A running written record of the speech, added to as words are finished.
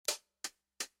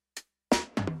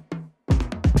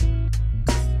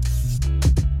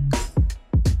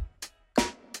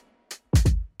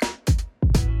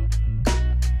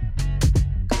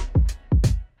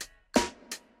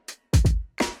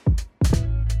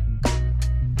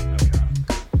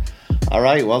All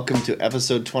right, welcome to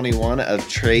episode 21 of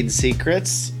Trade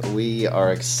Secrets. We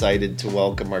are excited to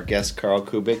welcome our guest, Carl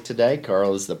Koubek, today.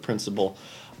 Carl is the principal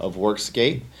of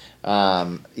Workscape.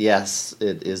 Yes,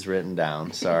 it is written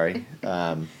down. Sorry.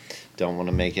 Don't want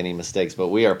to make any mistakes, but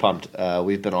we are pumped.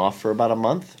 We've been off for about a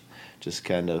month, just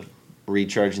kind of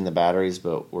recharging the batteries,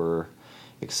 but we're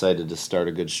excited to start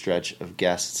a good stretch of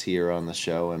guests here on the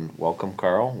show. And welcome,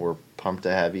 Carl. We're pumped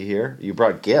to have you here. You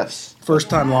brought gifts. First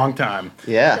time, long time.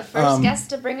 Yeah. The first guest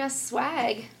to bring us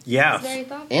swag. Yeah. Very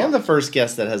thoughtful. And the first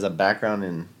guest that has a background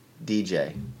in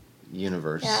DJ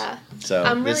universe. Yeah. So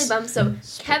I'm really bummed. So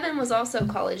Kevin was also a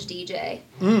college DJ.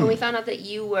 When we found out that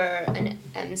you were an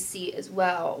MC as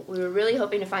well, we were really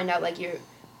hoping to find out that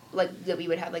we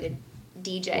would have like a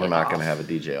DJ. We're not going to have a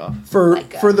DJ off. For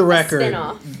the a record,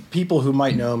 spin-off. people who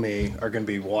might know me are going to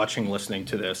be watching, listening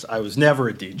to this. I was never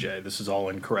a DJ. This is all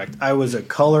incorrect. I was a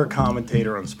color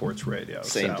commentator on sports radio.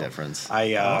 Same difference.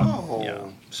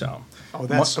 So. Oh,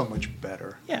 that's so much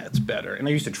better. Yeah, it's better. And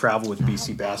I used to travel with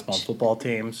BC basketball and football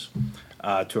teams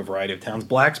to a variety of towns.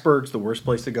 Blacksburg's the worst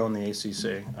place to go in the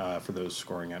ACC for those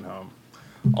scoring at home.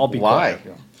 I'll be Why?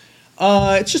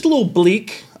 quiet. It's just a little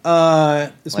bleak. As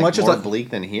Like much more as bleak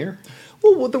than here?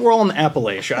 Well, we're all in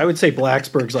Appalachia. I would say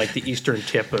Blacksburg's like the eastern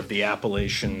tip of the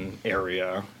Appalachian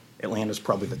area. Atlanta's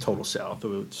probably the total south.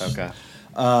 Okay.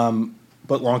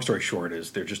 But long story short is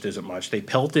there just isn't much. They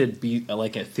pelted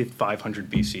like a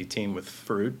 500 BC team with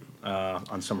fruit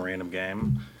on some random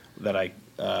game that I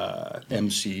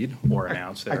emceed or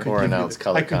announced there. Or announced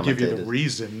color I could give you the commentated.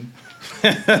 reason.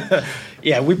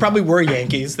 Yeah, we probably were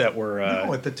Yankees that were...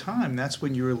 No, at the time, that's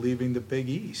when you were leaving the Big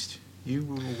East. You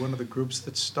were one of the groups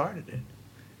that started it.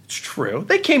 It's true.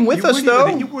 They came with You us, weren't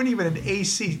though. you weren't even an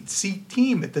ACC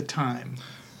team at the time.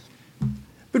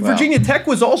 But Well, Virginia Tech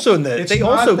was also in the... It's they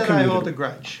not also that I hold a commuted.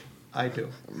 grudge. I do.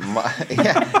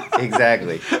 Yeah,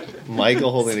 exactly.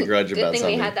 Michael holding a grudge Good about thing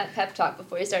something. we had that pep talk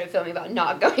before we started filming about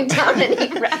not going down any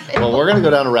rabbit Well, hole. we're going to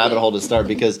go down a rabbit hole to start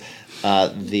because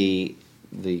the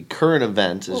current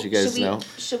event, as Well, you guys know.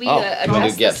 Should we Oh, you wanna do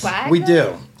address the gifts? swag? We though?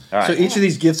 do. All right. So each of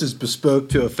these gifts is bespoke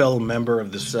to a fellow member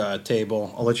of this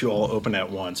table. I'll let you all open at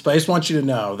once. But I just want you to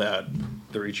know that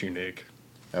they're each unique.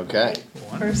 Okay.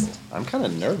 First. I'm kind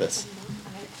of nervous.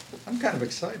 I'm kind of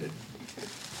excited.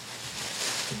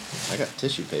 I got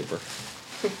tissue paper.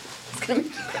 It's gonna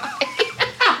make me cry.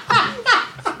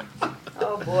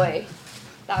 Oh boy,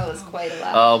 that was quite a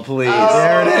laugh. Oh, please. Oh,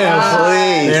 There it is. wow.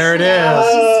 Please. There it I'm is.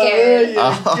 scared.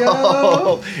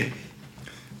 Oh.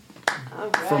 All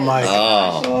right. From Mike.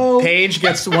 Oh. Paige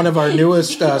gets one of our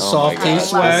newest Oh soft my tea God.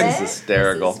 swag. This is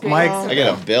hysterical. This is great. Mike, I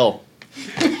got a bill.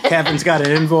 Kevin's got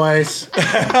an invoice.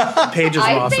 Paige is an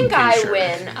I awesome think I t-shirt.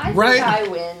 win. I Right? think I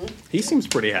win. He seems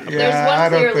pretty happy. Yeah. There's one I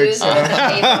don't clear think loser so. at the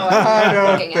table. I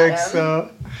don't looking think at him.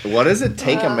 so. What is it?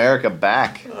 Take America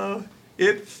Back.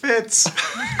 It fits.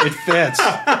 It fits.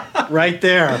 Right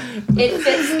there. It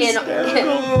fits in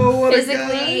Oh, what a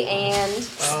physically guy. and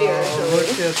spiritually. Oh, look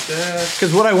at that.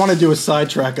 Because what I want to do is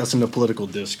sidetrack us into political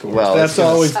discourse. Well, That's let's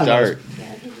always the start.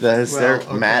 The hysterical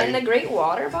Well, okay. Matt. And the great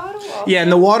water bottle. Also. Yeah,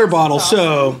 and the water bottle. That's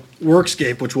awesome. So,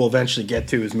 Workscape, which we'll eventually get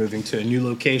to, is moving to a new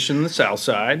location in the south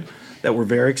side that we're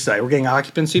very excited. We're getting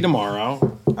occupancy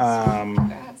tomorrow.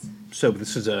 Congrats. So,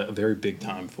 this is a very big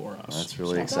time for us. That's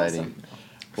really That's exciting. awesome.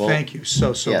 Well, Thank you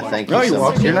so yeah, much. thank No, you you're so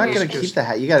welcome. much. You're not going to Just- keep the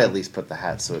hat. You got to at least put the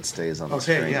hat so it stays on the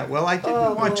screen. Okay, yeah. Well, I didn't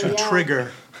Oh, want to yeah.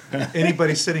 trigger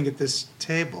anybody sitting at this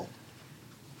table.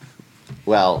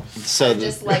 Well, so I'd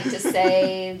just like to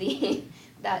say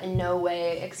that in no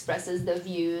way expresses the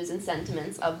views and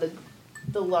sentiments of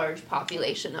the large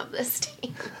population of this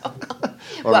team.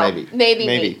 Or well, maybe. maybe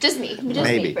Maybe. me, just me,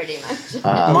 Maybe. pretty much.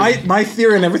 My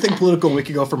theory and everything political, and we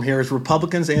could go from here, is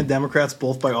Republicans and Democrats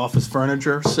both buy office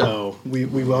furniture. So, we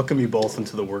welcome you both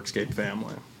into the Workscape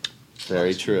family.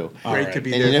 very true. Great right. to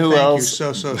be And there. you know who Thank else?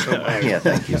 you so much. Yeah,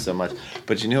 thank you so much.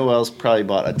 But you know who else probably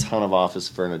bought a ton of office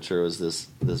furniture was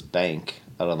this bank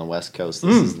out on the West Coast.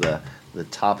 This is the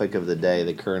topic of the day,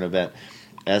 the current event.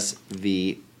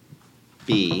 SVB,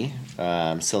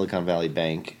 Silicon Valley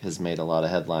Bank, has made a lot of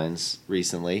headlines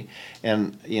recently.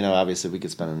 And, you know, obviously we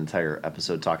could spend an entire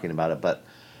episode talking about it, but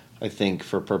I think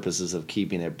for purposes of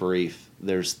keeping it brief,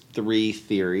 there's 3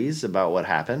 theories about what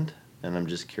happened. And I'm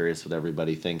just curious what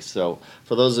everybody thinks. So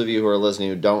for those of you who are listening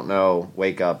who don't know,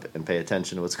 wake up and pay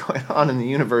attention to what's going on in the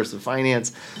universe of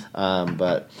finance.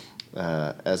 But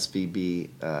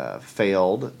SVB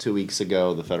failed 2 weeks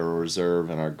ago. The Federal Reserve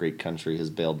in our great country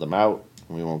has bailed them out.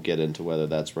 We won't get into whether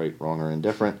that's right, wrong, or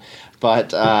indifferent. But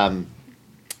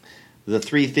the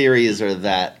 3 theories are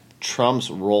that Trump's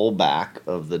rollback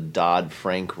of the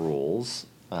Dodd-Frank rules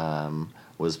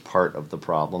was part of the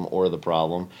problem or the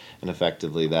problem, and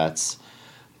effectively that's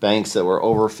banks that were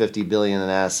over 50 billion in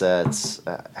assets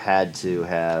had to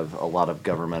have a lot of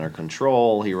governmental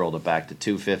control. He rolled it back to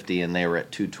 250, and they were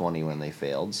at 220 when they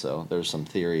failed. So there's some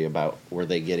theory about were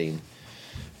they getting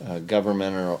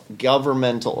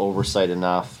governmental oversight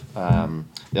enough.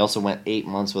 They also went 8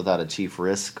 months without a chief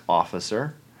risk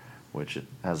officer, which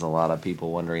has a lot of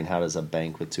people wondering, how does a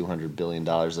bank with $200 billion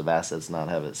of assets not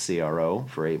have a CRO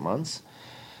for 8 months?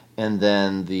 And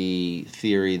then the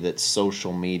theory that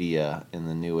social media in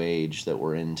the new age that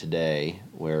we're in today,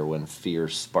 where when fear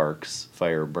sparks,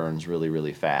 fire burns really,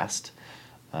 really fast,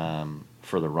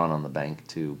 for the run on the bank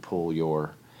to pull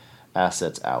your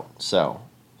assets out. So,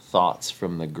 thoughts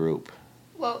from the group?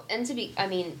 Well, and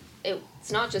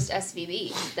it's not just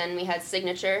SVB. Then we had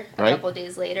Signature a Right. couple of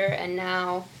days later, and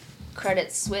now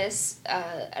Credit Suisse.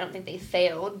 I don't think they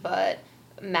failed, but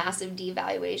massive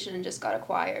devaluation and just got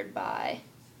acquired by,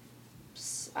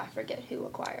 I forget who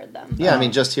acquired them. Yeah, I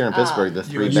mean, just here in Pittsburgh, the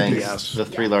three UBS. banks, the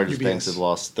three Yeah. largest UBS. banks have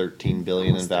lost $13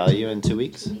 billion in value in 2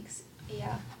 weeks.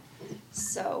 Yeah.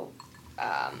 So,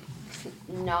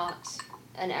 not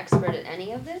an expert at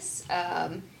any of this,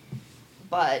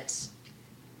 but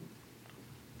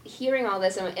hearing all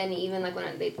this, and even like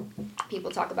when people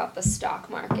talk about the stock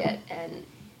market, and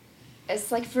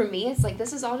it's like, for me, it's like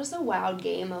this is all just a wild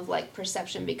game of like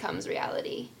perception becomes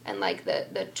reality, and like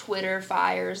the Twitter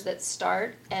fires that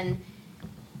start, and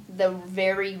the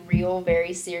very real,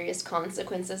 very serious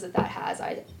consequences that has.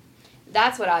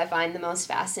 That's what I find the most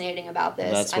fascinating about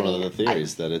this. That's one of the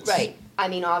theories, that it's... Right. I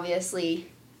mean, obviously,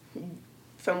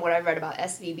 from what I've read about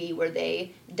SVB, where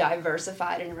they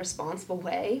diversified in a responsible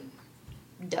way,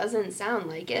 doesn't sound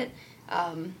like it.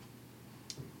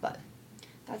 But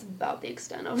that's about the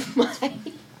extent of my...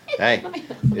 Hey, my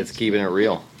it's keeping it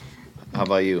real. How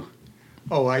about you?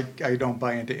 Oh, I don't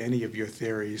buy into any of your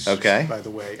theories. Okay. By the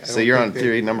way. So you're on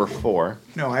theory number 4.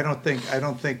 No, I don't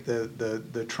think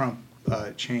the Trump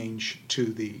change to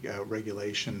the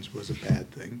regulations was a bad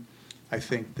thing. I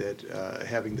think that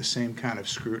having the same kind of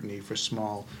scrutiny for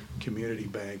small community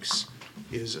banks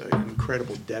is an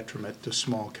incredible detriment to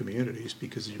small communities,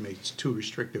 because you make it too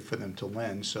restrictive for them to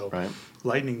lend. So Right.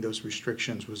 lightening those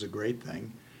restrictions was a great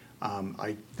thing.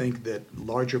 I think that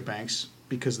larger banks,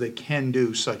 because they can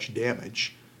do such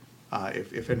damage,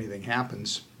 if anything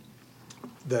happens,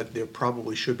 that there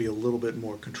probably should be a little bit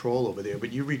more control over there.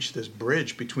 But you reach this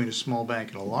bridge between a small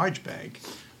bank and a large bank,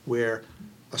 where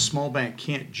a small bank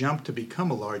can't jump to become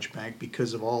a large bank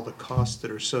because of all the costs that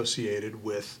are associated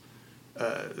with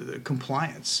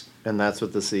compliance. And that's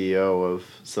what the CEO of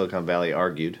Silicon Valley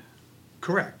argued.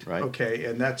 Correct. Right. Okay,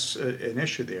 and that's an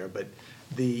issue there. But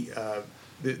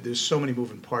there's so many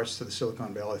moving parts to the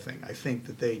Silicon Valley thing. I think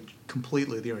that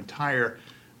their entire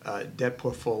debt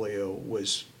portfolio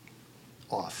was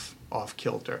off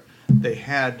kilter. They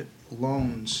had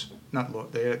loans,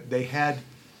 they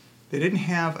didn't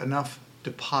have enough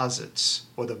deposits,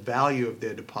 or the value of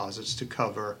their deposits, to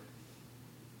cover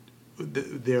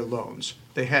their loans.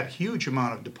 They had a huge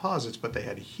amount of deposits, but they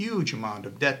had a huge amount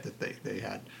of debt that they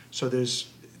had. So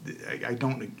I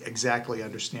don't exactly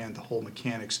understand the whole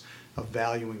mechanics of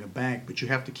valuing a bank, but you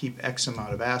have to keep X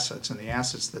amount of assets, and the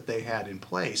assets that they had in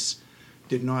place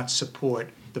did not support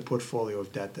the portfolio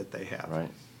of debt that they have.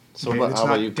 Right. So Okay, how it's about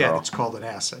not you, debt, Carl? it's called an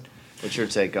asset. What's your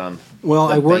take on Well,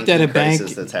 the I worked at a banking bank.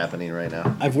 crisis that's happening right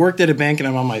now? I've worked at a bank, and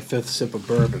I'm on my 5th sip of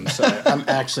bourbon, so I'm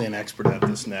actually an expert at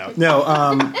this now.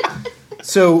 No,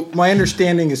 so my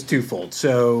understanding is twofold.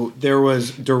 So there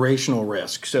was durational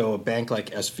risk. So a bank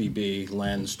like SVB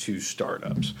lends to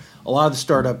startups. A lot of the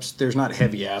startups, there's not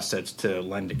heavy assets to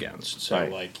lend against. So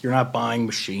Right. like you're not buying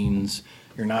machines,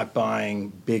 you're not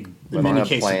buying big, They in don't many have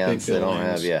cases, plants, big they buildings. don't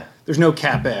have, yeah. There's no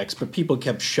CapEx, but people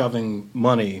kept shoving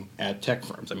money at tech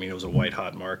firms. I mean, it was a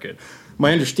white-hot market.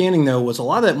 My understanding, though, was a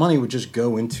lot of that money would just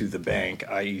go into the bank,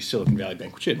 i.e. Silicon Valley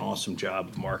Bank, which did an awesome job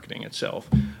of marketing itself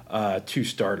to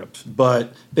startups.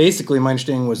 But basically, my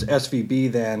understanding was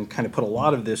SVB then kind of put a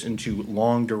lot of this into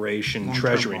long-duration Long-term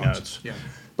treasury bonds, notes. yeah.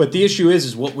 But the issue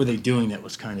is what were they doing that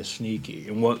was kind of sneaky?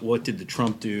 And what did the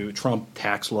Trump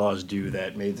tax laws do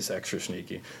that made this extra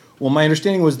sneaky? Well, my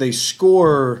understanding was they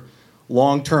score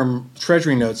long-term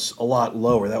treasury notes a lot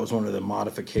lower. That was one of the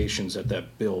modifications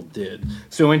that bill did.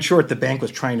 So in short, the bank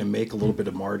was trying to make a little bit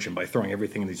of margin by throwing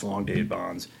everything in these long-dated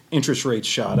bonds. Interest rates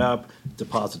shot up,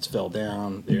 deposits fell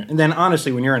down. And then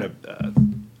honestly, when you're in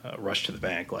a rush to the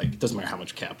bank, like it doesn't matter how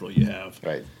much capital you have.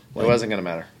 Right. Like, It wasn't going to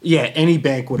matter. Yeah, any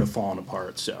bank would have fallen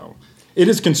apart. So it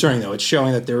is concerning, though. It's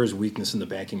showing that there is weakness in the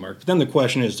banking market. But then the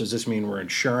question is, does this mean we're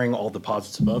insuring all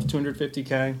deposits above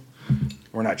 $250K?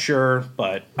 We're not sure,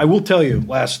 but I will tell you,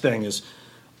 last thing is,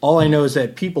 All I know is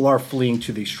that people are fleeing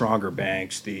to the stronger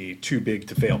banks, the too big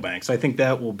to fail banks. I think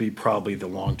that will be probably the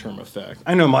long-term effect.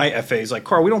 I know my FA is like,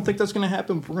 Carl, we don't think that's going to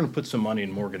happen, but we're going to put some money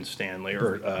in Morgan Stanley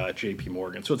or JP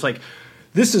Morgan. So it's like,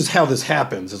 this is how this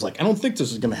happens. It's like, I don't think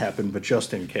this is going to happen, but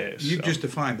just in case. You just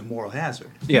defined the moral hazard.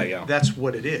 Yeah. That's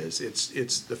what it is.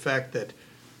 It's the fact that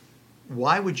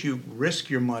why would you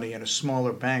risk your money in a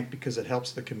smaller bank because it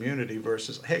helps the community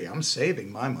versus, hey, I'm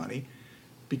saving my money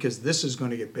because this is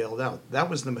going to get bailed out. That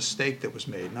was the mistake that was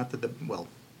made. Not that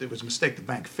it was a mistake the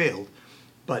bank failed,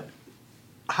 but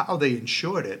how they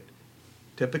insured it,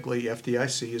 typically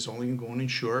FDIC is only going to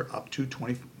insure up to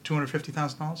 $250,000?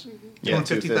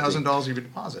 $250,000 of your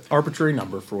deposit. Arbitrary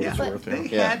number for what it's But worth.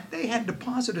 they had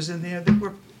depositors in there that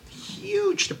were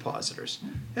huge depositors.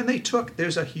 And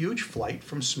there's a huge flight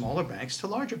from smaller banks to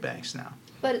larger banks now.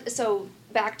 But so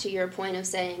back to your point of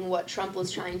saying what Trump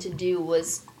was trying to do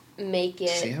was make it.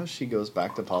 See how she goes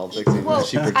back to politics even Well, though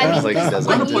she pretends like she doesn't.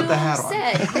 when Put the hat on.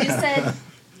 you said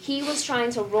he was trying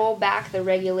to roll back the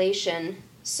regulation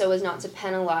so as not to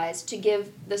penalize, to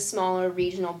give the smaller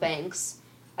regional banks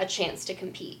a chance to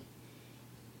compete.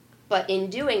 But in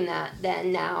doing that,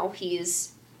 then now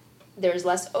there's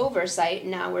less oversight.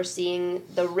 Now we're seeing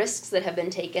the risks that have been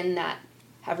taken that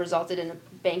have resulted in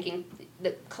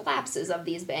the collapses of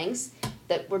these banks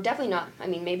that were definitely not, I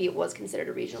mean, maybe it was considered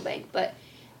a regional bank, but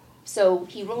so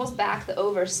he rolls back the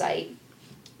oversight.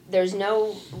 There's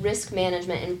no risk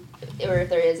management, or if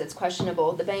there is, it's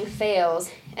questionable. The bank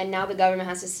fails, and now the government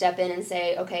has to step in and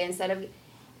say, okay, instead of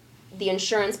the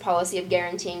insurance policy of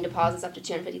guaranteeing deposits up to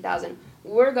 $250,000,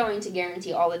 we're going to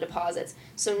guarantee all the deposits.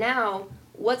 So now,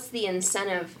 what's the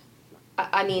incentive?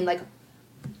 I mean, like,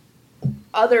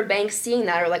 other banks seeing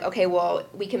that are like, okay, well,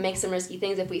 we can make some risky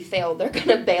things. If we fail, they're going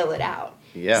to bail it out.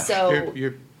 Yeah. So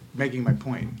You're making my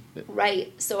point.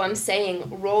 right. So I'm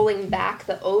saying rolling back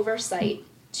the oversight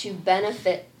to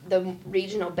benefit the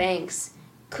regional banks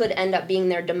could end up being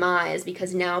their demise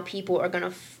because now people are going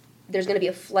to there's going to be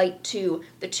a flight to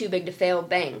the too big to fail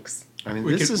banks. I mean,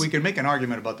 We this could make an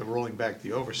argument about the rolling back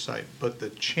the oversight, but the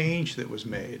change that was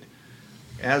made,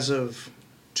 as of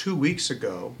 2 weeks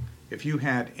ago, if you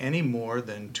had any more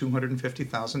than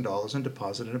 $250,000 in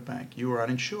deposit in a bank, you were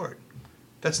uninsured.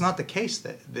 That's not the case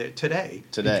today.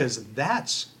 Because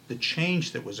that's the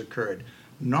change that was occurred.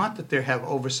 Not that they have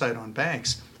oversight on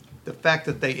banks. The fact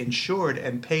that they insured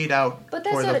and paid out But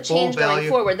for that's not the a full change going value.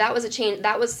 forward. That was a change.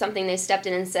 That was something they stepped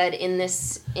in and said in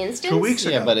this instance. 2 weeks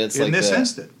ago. Yeah, but it's in like this the,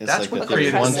 instant. it's That's like what the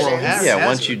created once- moral precedence. hazard. Yeah,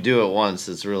 once you do it once,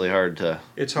 it's really hard to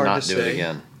It's hard not to do say. it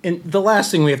again. And the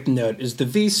last thing we have to note is the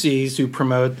VCs who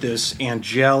promote this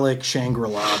angelic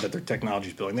Shangri-La that their technology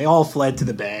is building. They all fled to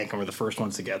the bank and were the first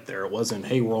ones to get there. It wasn't,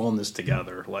 hey, we're all in this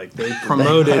together. Like, they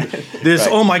promoted this, Right.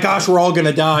 oh my gosh, we're all going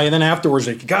to die. And then afterwards,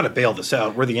 like, you got to bail this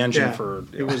out. We're the engine Yeah, for...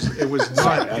 it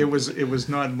was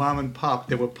not mom and pop.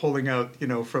 They were pulling out,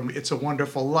 from It's a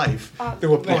Wonderful Life. They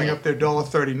were pulling right. up their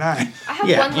 $1.39. I have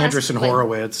Yeah, one last, Andreessen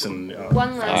Horowitz and...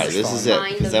 one last All right, this is it,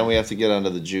 kind because of- then we have to get onto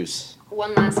the juice.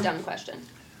 One last dumb question,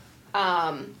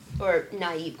 or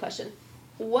naive question.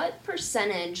 What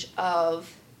percentage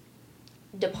of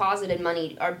deposited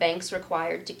money are banks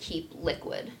required to keep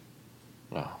liquid?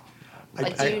 Oh.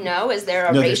 Like, do you know? Is there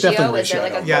a No, there's ratio? definitely a Is there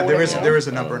like a ratio. Yeah, golden rule? there is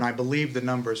a number, and I believe the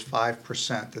number is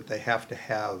 5% that they have to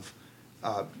have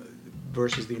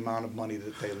versus the amount of money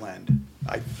that they lend.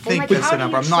 I And think like, that's how the do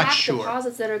number. you I'm not track sure.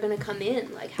 deposits that are going to come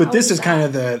in? Like, But how this is kind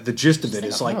of that? the gist of it.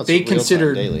 It's No, like it's they real-time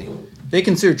consider daily. they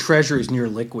consider treasuries near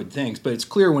liquid things, but it's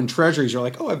clear when treasuries are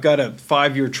like, oh, I've got a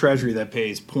 5-year treasury that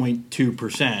pays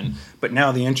 0.2%, but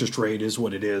now the interest rate is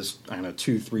what it is. I don't know,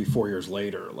 2, 3, 4 years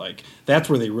later. Like that's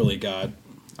where they really got.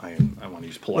 I want to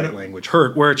use polite language.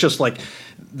 Hurt, where it's just like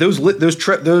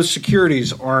those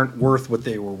securities aren't worth what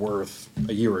they were worth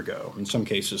a year ago. In some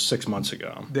cases, 6 months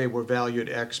ago. They were valued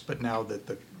X, but now that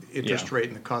the interest rate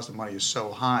and the cost of money is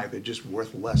so high, they're just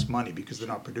worth less money because they're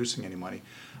not producing any money.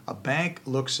 A bank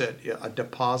looks at a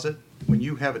deposit. When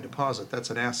you have a deposit, that's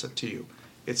an asset to you.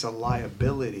 It's a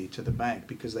liability to the bank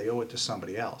because they owe it to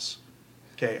somebody else.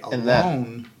 Okay, a And that-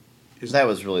 loan is That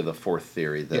was really the fourth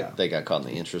theory, that Yeah. they got caught in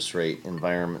the interest rate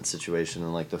environment situation,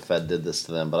 and like the Fed did this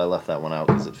to them. But I left that one out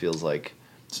because it feels like,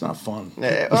 It's not fun.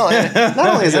 well,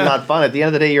 not only is it not fun. At the end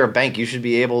of the day, you're a bank. You should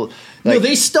be able. No, Like,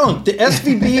 they stunk. The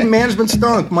SVB management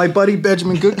stunk. My buddy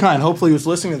Benjamin Goodkind, hopefully he was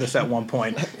listening to this at one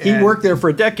point. He And- worked there for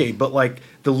a decade, but like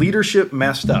the leadership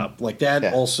messed up. Like that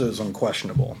Yeah. also is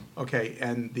unquestionable. okay,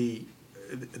 and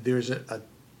there's a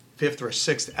fifth or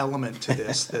sixth element to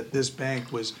this that this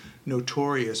bank was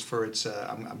notorious for its.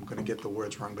 I'm going to get the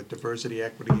words wrong, but diversity,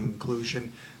 equity, and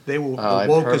inclusion. They were I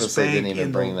the wokest purposely bank didn't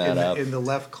even bring that up. in the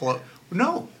left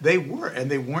No, they were,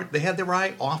 and they weren't. They had their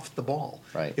eye off the ball.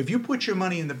 Right. If you put your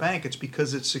money in the bank, it's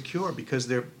because it's secure, because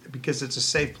it's a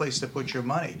safe place to put your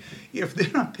money. If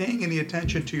they're not paying any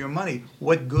attention to your money,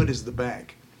 what good is the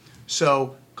bank?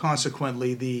 So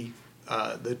consequently, the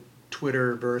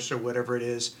Twitterverse or whatever it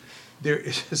is, there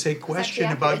is a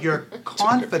question about your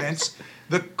confidence,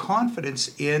 the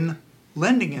confidence in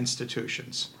lending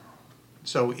institutions.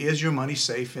 So is your money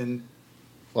safe in?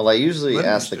 Well, I usually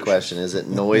Lending ask the institutions. question, is it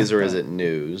noise or is it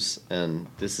news? And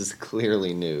this is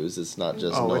clearly news. It's not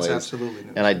just Oh, noise. it's absolutely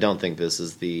news. And I don't think this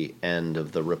is the end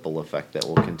of the ripple effect that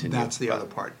will continue. That's the other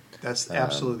part. That's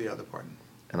absolutely the other part.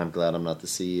 And I'm glad I'm not the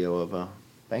CEO of a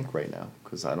bank right now,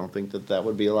 because I don't think that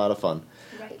would be a lot of fun.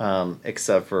 Right.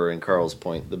 Except for, in Carl's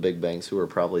point, the big banks who are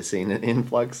probably seeing an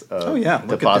influx of Oh yeah,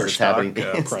 look deposits at their happening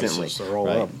stock instantly. prices; they're all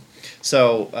right? up.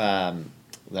 So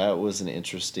that was an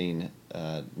interesting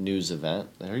news event.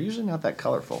 They're usually not that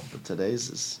colorful, but today's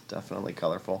is definitely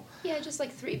colorful. Yeah, just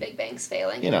like 3 big banks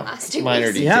failing You in know, the last 2 minor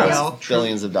weeks. details, Yeah. Well, true.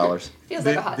 billions of dollars. Feels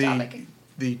like a hot topic.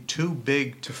 The too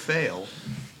big to fail.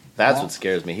 That's what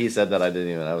scares me. He said that, I didn't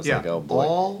even. I was like, oh boy.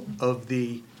 All of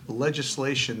the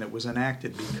legislation that was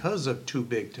enacted because of too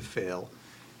big to fail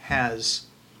has,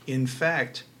 in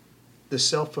fact, the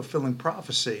self-fulfilling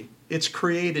prophecy. It's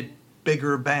created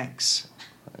bigger banks.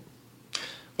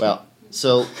 Well,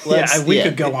 so let's, we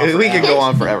could go on We could forever. go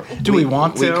on forever. Do we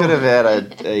want We to? could have had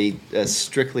a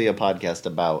strictly a podcast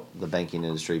about the banking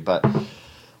industry, but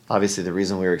obviously the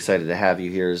reason we were excited to have you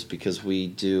here is because we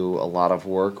do a lot of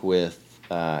work with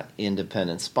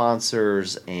independent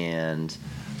sponsors and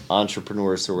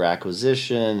entrepreneurs through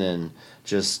acquisition and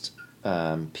just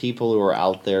people who are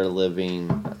out there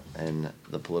living in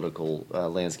the political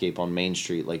landscape on Main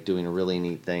Street, like doing really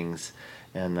neat things.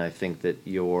 And I think that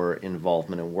your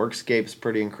involvement in Workscape is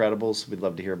pretty incredible, so we'd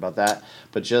love to hear about that.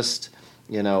 But just,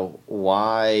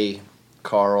 why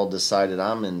Carl decided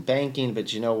I'm in banking,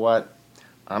 but you know what?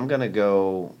 I'm going to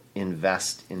go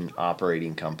invest in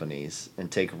operating companies and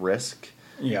take risk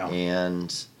Yeah.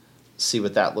 and see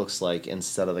what that looks like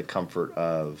instead of the comfort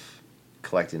of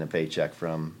collecting a paycheck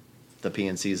from the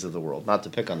PNCs of the world. Not to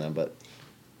pick on them, but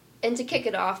And to kick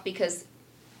it off, because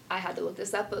I had to look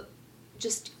this up, but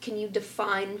just can you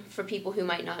define for people who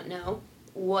might not know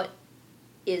what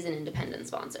is an independent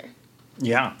sponsor?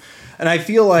 Yeah. And I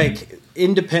feel like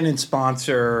independent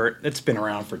sponsor, it's been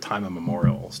around for time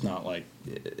immemorial. It's not like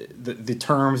the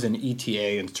terms in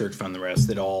ETA and search fund, the rest,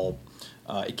 it all,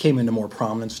 it came into more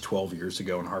prominence 12 years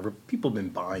ago in Harvard. People have been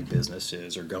buying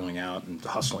businesses or going out and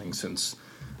hustling since,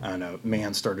 I don't know,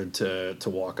 man started to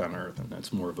walk on earth. And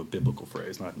that's more of a biblical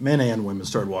phrase, not men and women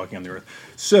started walking on the earth.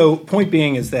 So point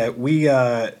being is that we,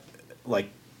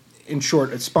 in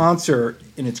short, a sponsor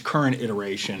in its current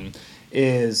iteration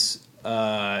is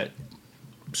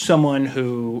someone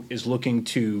who is looking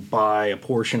to buy a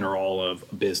portion or all of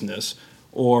a business,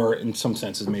 or in some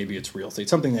senses maybe it's real estate,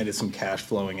 something that is some cash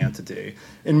flowing entity.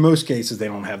 In most cases they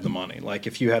don't have the money. Like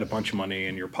if you had a bunch of money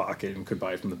in your pocket and could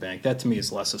buy it from the bank, that to me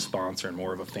is less a sponsor and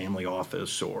more of a family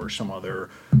office or some other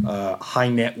high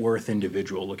net worth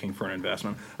individual looking for an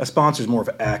investment. A sponsor is more of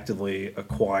actively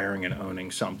acquiring and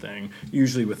owning something,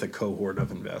 usually with a cohort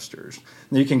of investors.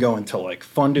 And you can go into like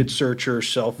funded searchers,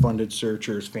 self-funded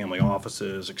searchers, family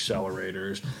offices,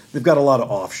 accelerators. They've got a lot of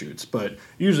offshoots, but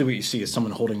usually what you see is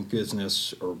someone holding business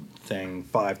or thing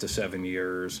 5 to 7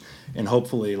 years, and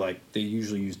hopefully like they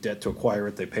usually use debt to acquire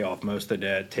it. They pay off most of the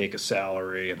debt, take a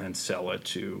salary, and then sell it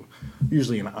to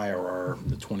usually an IRR,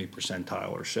 the 20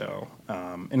 percentile or so.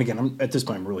 And again, at this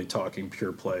point, I'm really talking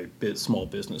pure play, small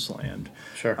business land.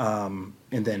 sure. And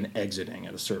then exiting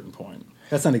at a certain point.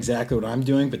 That's not exactly what I'm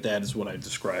doing, but that is what I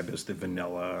describe as the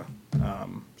vanilla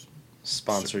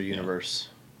Sponsor yeah. universe.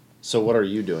 So what are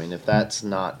you doing? If that's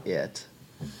not it,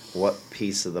 what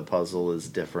piece of the puzzle is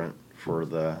different for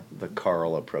the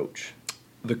Carl approach?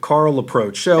 The Carl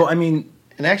approach. So, I mean,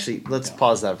 And actually, let's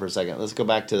pause that for a second. Let's go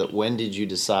back to when did you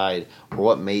decide, or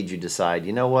what made you decide,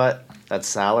 you know what, that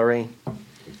salary,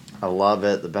 I love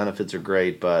it, the benefits are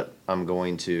great, but I'm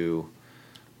going to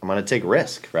take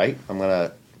risk, right? I'm going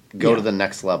to go to the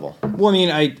next level. well, I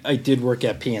mean, I did work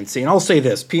at PNC, and I'll say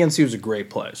this, PNC was a great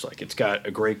place. Like, it's got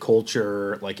a great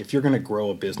culture. Like, if you're going to grow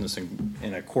a business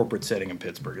in a corporate setting in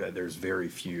Pittsburgh, there's very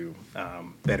few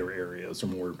better areas or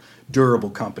more durable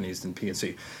companies than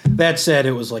PNC. That said,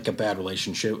 it was like a bad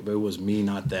relationship. It was me,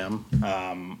 not them.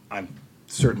 I'm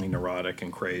certainly neurotic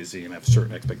and crazy and have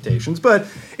certain expectations. But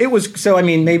it was, so I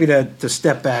mean, maybe to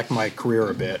step back my career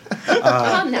a bit.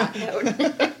 On that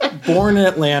note. Born in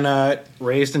Atlanta,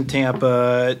 raised in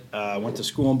Tampa, went to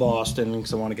school in Boston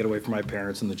because I wanted to get away from my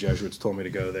parents, and the Jesuits told me to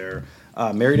go there.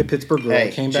 Married a Pittsburgh girl, Hey,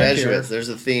 came back Jesuits, here. there's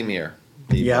a theme here.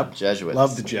 Yep. Jesuits.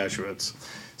 Love the Jesuits.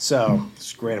 So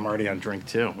it's great. I'm already on drink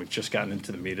 2. We've just gotten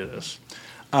into the meat of this.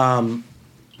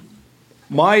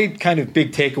 My kind of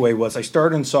big takeaway was I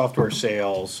started in software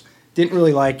sales. Didn't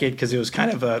really like it because it was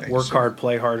kind of a work hard,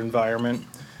 play hard environment.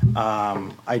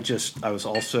 I was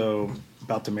also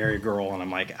about to marry a girl, and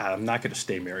I'm like, I'm not going to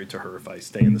stay married to her if I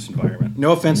stay in this environment.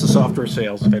 No offense to software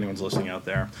sales, if anyone's listening out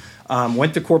there.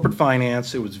 Went to corporate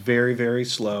finance. It was very, very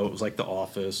slow. It was like The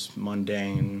Office,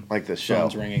 mundane. Like the show.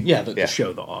 Phones ringing. Yeah, the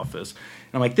show, The Office.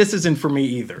 And I'm like, this isn't for me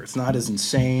either. It's not as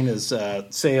insane as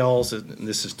sales, and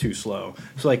this is too slow.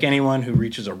 So like anyone who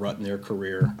reaches a rut in their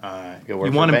career, Go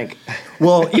work for a bank.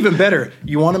 well, even better,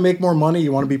 you want to make more money,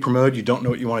 you want to be promoted, you don't know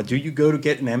what you want to do, you go to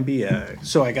get an MBA.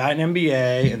 So I got an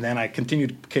MBA, and then I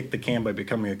continued to kick the can by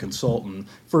becoming a consultant,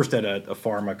 first at a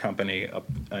pharma company up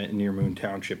near Moon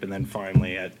Township, and then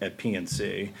finally at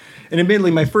PNC. And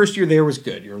admittedly, my first year there was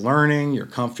good. You're learning, you're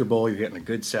comfortable, you're getting a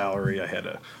good salary. I had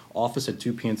a office at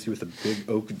 2 PNC with a big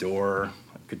oak door.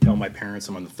 I could tell my parents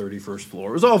I'm on the 31st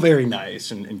floor. It was all very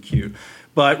nice and cute.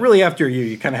 But really after a year,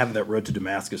 you kind of have that road to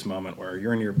Damascus moment where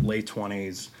you're in your late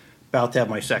 20s, about to have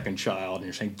my second child, and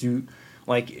you're saying,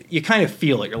 you kind of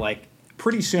feel it. You're like,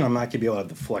 pretty soon I'm not going to be able to have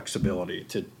the flexibility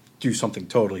to do something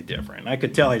totally different. And I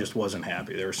could tell I just wasn't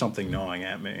happy. There was something gnawing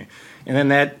at me. And then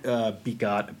that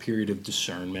begot a period of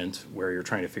discernment where you're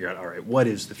trying to figure out, all right, what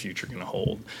is the future going to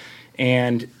hold?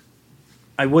 And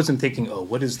I wasn't thinking,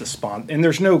 what is the spawn? And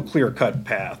there's no clear-cut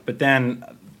path. But then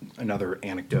another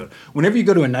anecdote. Whenever you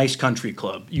go to a nice country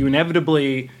club, you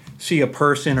inevitably see a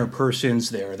person or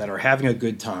persons there that are having a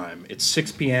good time. It's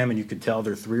 6 p.m. and you can tell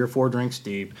they're 3 or 4 drinks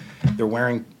deep. They're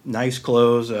wearing nice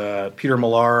clothes, Peter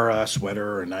Millar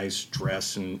sweater, or a nice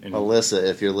dress. And Alyssa,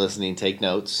 if you're listening, take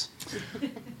notes.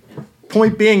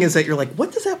 Point being is that you're like,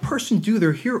 what does that person do?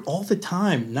 They're here all the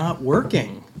time, not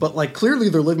working. But like clearly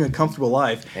they're living a comfortable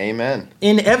life. Amen.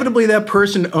 Inevitably that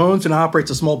person owns and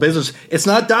operates a small business. It's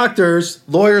not doctors.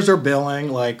 Lawyers are billing.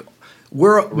 Like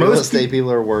Real estate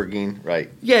people are working, right?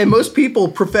 Yeah, most people,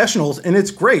 professionals, and it's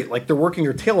great. Like they're working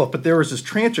their tail off. But there was this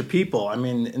tranche of people. I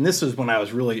mean, and this is when I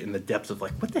was really in the depths of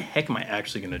like, what the heck am I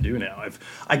actually going to do now?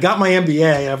 I got my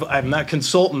MBA. I'm not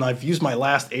consultant. I've used my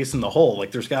last ace in the hole.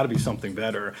 Like there's got to be something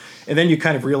better. And then you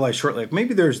kind of realize shortly, like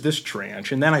maybe there's this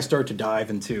tranche. And then I start to dive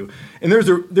into, and there's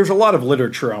a lot of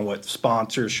literature on what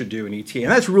sponsors should do in ETA.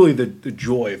 And that's really the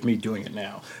joy of me doing it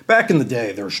now. Back in the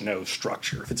day, there's no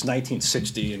structure. If it's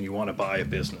 1960 and you want to buy a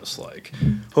business, like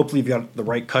hopefully you've got the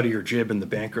right cut of your jib and the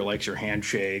banker likes your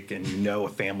handshake and you know a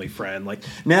family friend. Like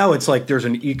now it's like there's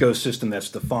an ecosystem that's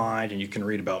defined and you can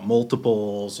read about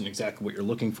multiples and exactly what you're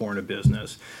looking for in a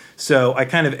business. So I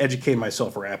kind of educated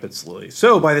myself rapidly.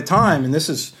 So by the time, and this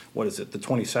is, what is it, the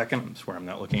 22nd? I swear I'm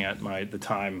not looking at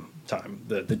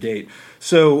the date.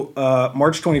 So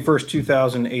March 21st,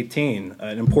 2018,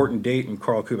 an important date in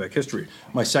Carl Koubek history.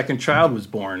 My second child was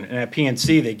born. And at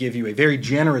PNC, they give you a very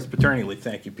generous paternity leave.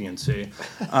 Thank you, PNC.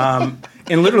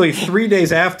 And literally 3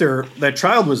 days after that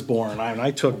child was born, I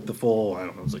took the full, I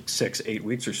don't know, it was like 6-8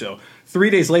 weeks or so. 3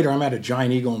 days later, I'm at a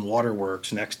Giant Eagle and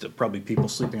Waterworks next to probably people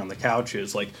sleeping on the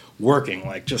couches, like working,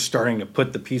 like just starting to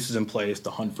put the pieces in place to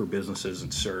hunt for businesses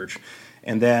and search.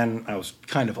 And then I was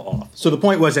kind of off. So the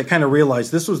point was I kind of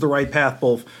realized this was the right path,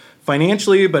 both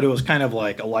financially, but it was kind of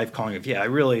like a life calling of,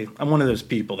 I'm one of those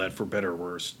people that, for better or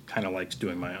worse, kind of likes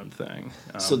doing my own thing.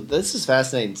 So this is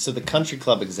fascinating. So the country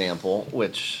club example,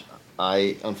 which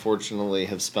I unfortunately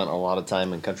have spent a lot of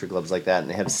time in country clubs like that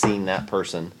and have seen that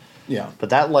person. Yeah. But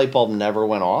that light bulb never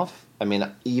went off. I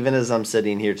mean, even as I'm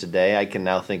sitting here today, I can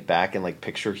now think back and like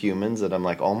picture humans and I'm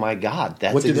like, oh my God,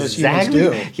 that's what did exactly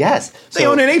those humans do? Yes. They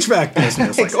own an HVAC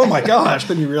business. Like, oh my gosh.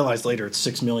 Then you realize later it's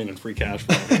 $6 million in free cash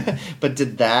flow. But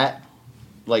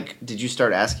did you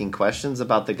start asking questions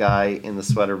about the guy in the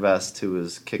sweater vest who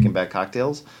was kicking back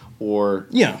cocktails? Or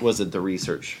was it the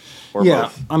research? Or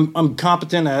both? I'm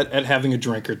competent at having a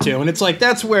drink or two. And it's like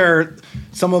that's where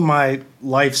some of my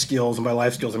life skills,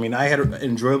 I mean, I had an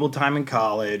enjoyable time in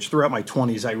college. Throughout my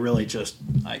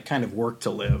 20s, I kind of worked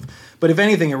to live. But if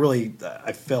anything,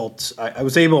 I felt I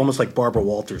was able, almost like Barbara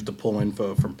Walters, to pull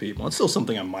info from people. It's still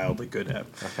something I'm mildly good at.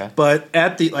 Okay. But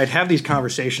I'd have these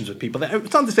conversations with people that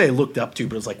it's not to say I looked up to,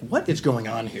 but it's like, what is going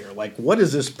on here? Like, what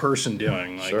is this person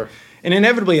doing? Like, sure. And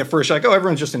inevitably at first, you're like,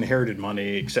 everyone's just inherited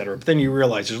money, et cetera. But then you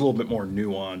realize there's a little bit more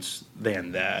nuance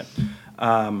than that.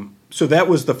 So that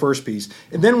was the first piece.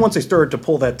 And then once I started to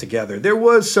pull that together, there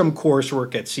was some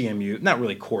coursework at CMU, not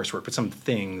really coursework, but some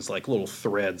things like little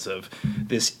threads of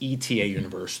this ETA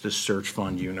universe, this search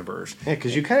fund universe. Yeah,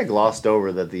 because you kind of glossed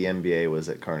over that the MBA was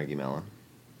at Carnegie Mellon.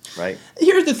 right?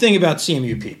 Here's the thing about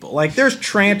CMU people. Like, there's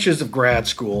tranches of grad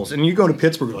schools, and you go to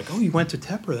Pittsburgh, you're like, oh, you went to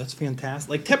Tepper. That's fantastic.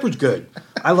 Like, Tepper's good.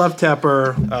 I love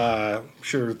Tepper.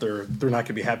 Sure, they're not going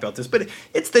to be happy about this, but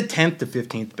it's the 10th to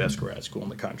 15th best grad school in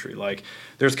the country. Like,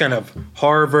 there's kind of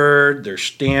Harvard, there's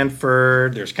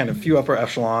Stanford, there's kind of a few upper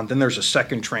echelon. Then there's a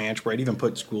second tranche where I'd even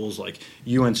put schools like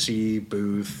UNC,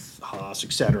 Booth, Haas,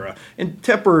 etc. And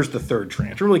Tepper's the third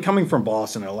tranche. Really, coming from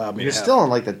Boston, it allowed me You're to have... still in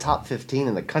like the top 15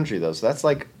 in the country, though, so that's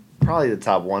like probably the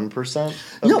top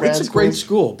 1%. No, it's a great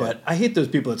school, but I hate those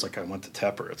people that's like, I went to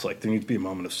Tepper. It's like there needs to be a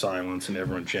moment of silence and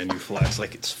everyone genuflects.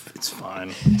 Like, it's fine.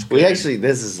 It's We good. actually,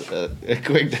 this is a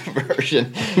quick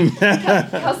diversion.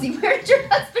 Kelsey, where did your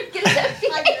husband get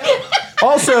that?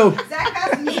 Also, Zach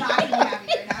Baskin's not gonna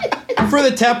be happy right now. for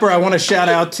the Tepper, I want to shout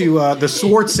out to the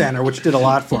Swartz Center, which did a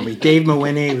lot for me. Dave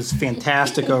Mawhinney was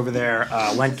fantastic over there.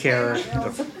 Len Kerr.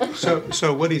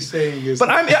 So what he's saying is, But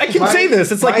I can say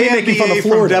this. It's like me making fun of MBA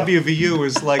Florida. from WVU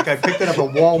is like I picked it up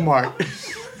at Walmart.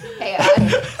 Hey,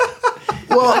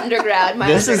 undergrad.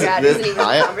 My undergrad isn't even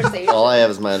a conversation. All I have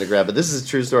is my undergrad, but this is a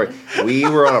true story. We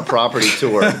were on a property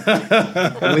tour.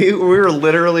 We were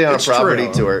literally on It's a property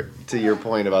true. tour, to your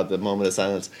point about the moment of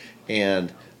silence,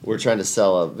 and we're trying to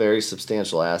sell a very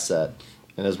substantial asset.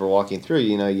 And as we're walking through,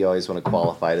 you know, you always want to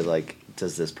qualify to, like,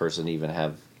 does this person even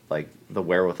have, like, the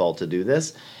wherewithal to do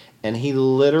this? And he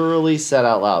literally said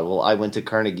out loud, well, I went to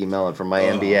Carnegie Mellon for my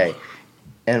MBA.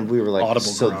 And we were like, Audible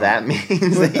so groan. that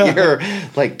means that you're,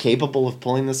 like, capable of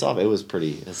pulling this off? It was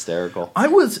pretty hysterical. I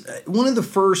was one of the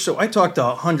first, so I talked to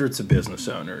hundreds of business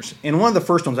owners. And one of the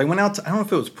first ones, I went out to, I don't know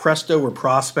if it was Presto or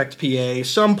Prospect, PA,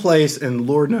 someplace in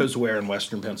Lord knows where in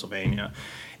Western Pennsylvania.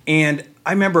 And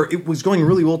I remember it was going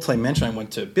really well till I mentioned I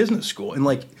went to business school. And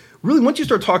like, really, once you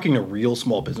start talking to real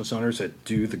small business owners that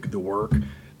do the work,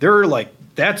 they're like,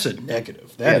 that's a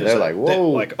negative. They're like, whoa.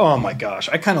 Like, oh my gosh,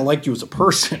 I kind of liked you as a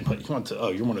person, but you want to,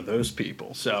 you're one of those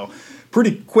people. So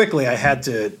pretty quickly I had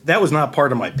to, that was not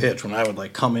part of my pitch when I would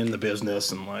like come in the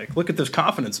business and like, look at this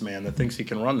confidence man that thinks he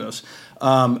can run this.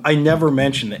 I never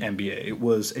mentioned the MBA. It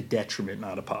was a detriment,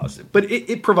 not a positive. But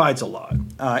it provides a lot.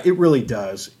 It really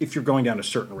does if you're going down a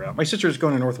certain route. My sister is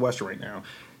going to Northwestern right now.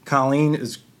 Colleen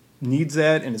needs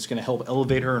that, and it's going to help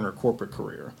elevate her in her corporate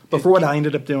career. But for what I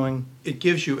ended up doing, It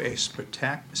gives you a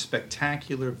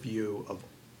spectacular view of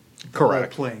the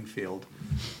Correct. whole playing field,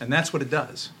 and that's what it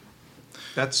does.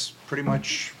 That's pretty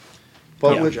much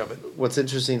But the edge of it. what's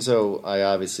interesting, so I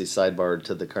obviously sidebarred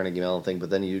to the Carnegie Mellon thing,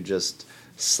 but then you just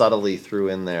subtly threw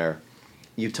in there,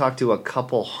 you talked to a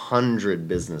couple hundred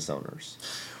business owners.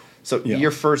 So Yeah. your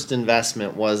first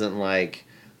investment wasn't like,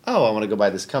 oh, I want to go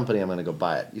buy this company, I'm going to go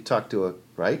buy it. You talked to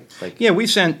right? Like, yeah, we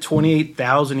sent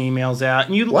 28,000 emails out,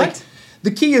 and you What? like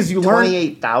the key is you learn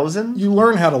 28,000? you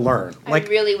learn how to learn. I Like,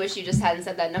 really wish you just hadn't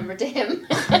said that number to him.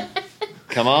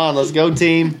 Come on, let's go,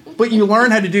 team. but you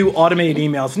learn how to do automated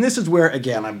emails, and this is where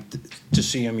again I'm to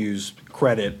CMU's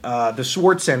credit. The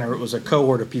Swartz Center, it was a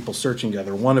cohort of people searching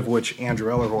together. One of which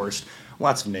Andrew Ellerhorst.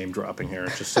 Lots of name dropping here,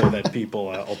 just so that people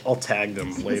I'll tag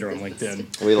them later on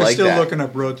LinkedIn. We We're like still that. looking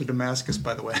up Road to Damascus,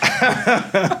 by the way.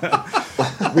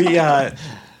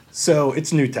 So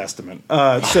it's New Testament.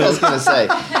 I was going to say,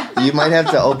 you might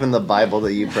have to open the Bible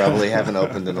that you probably haven't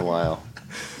opened in a while.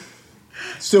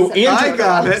 So Andrew, I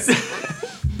got it.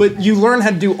 But you learn how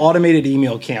to do automated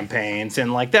email campaigns,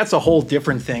 and like that's a whole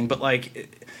different thing. But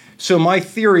like, so my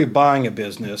theory of buying a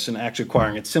business and actually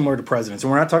acquiring it's similar to presidents,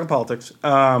 and we're not talking politics.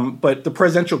 But the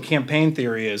presidential campaign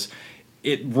theory is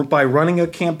by running a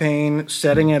campaign,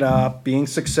 setting it up, being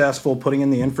successful, putting in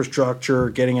the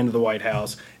infrastructure, getting into the White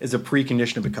House is a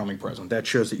precondition of becoming president. That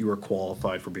shows that you are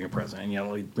qualified for being a president.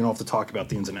 And we don't have to talk about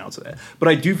the ins and outs of that. But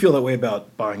I do feel that way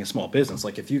about buying a small business.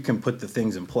 Like if you can put the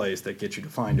things in place that get you to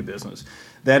find a business,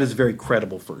 that is a very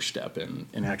credible first step in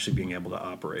actually being able to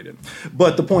operate it.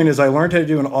 But the point is I learned how to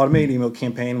do an automated email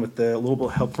campaign with a little bit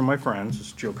of help from my friends,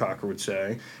 as Joe Cocker would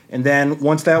say. And then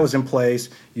once that was in place,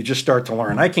 you just start to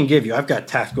learn. I've got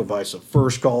tactical advice of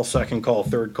first call, second call,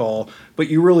 third call, but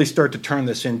you really start to turn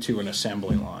this into an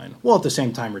assembly line, while at the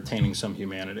same time retaining some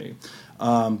humanity.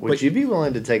 Would you be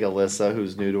willing to take Alyssa,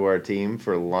 who's new to our team,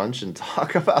 for lunch and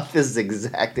talk about this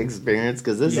exact experience?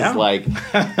 Because this Yeah. is like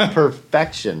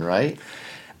perfection, right?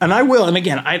 And I will. And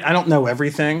again, I don't know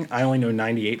everything. I only know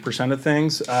 98% of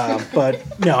things.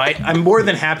 But no, I'm more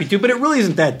than happy to. But it really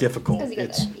isn't that difficult. Because you got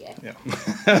It's,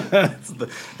 the MBA. yeah.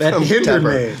 That hindered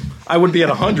me. I would be at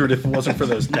 100 if it wasn't for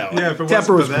those. No, Yeah, if it Tepper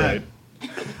wasn't was for that.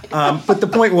 great. But the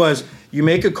point was, you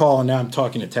make a call, and now I'm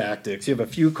talking to tactics. You have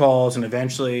a few calls, and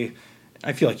eventually,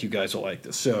 I feel like you guys will like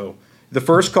this. So the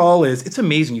first call is, it's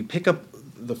amazing. You pick up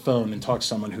the phone and talk to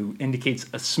someone who indicates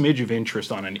a smidge of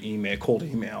interest on an email, cold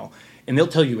email, and they'll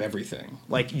tell you everything.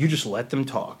 Like, you just let them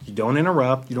talk. You don't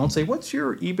interrupt. You don't say, what's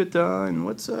your EBITDA and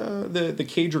what's the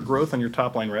CAGR growth on your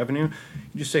top-line revenue?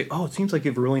 You just say, oh, it seems like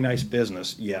you have a really nice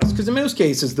business. Yes, because in most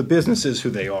cases, the business is who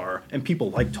they are, and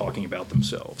people like talking about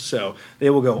themselves. So they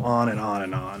will go on and on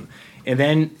and on. And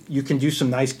then you can do some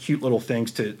nice, cute little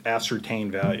things to ascertain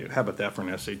value. How about that for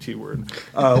an SAT word?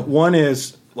 One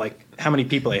is, like, how many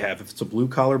people they have. If it's a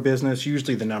blue-collar business,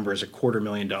 usually the number is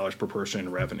 $250,000 per person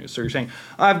in revenue. So you're saying,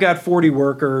 I've got 40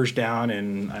 workers down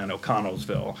in, I don't know,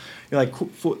 Connellsville. You're like,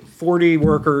 40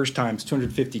 workers times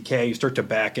 250K. You start to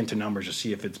back into numbers to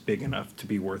see if it's big enough to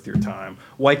be worth your time.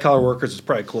 White-collar workers is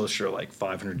probably closer to like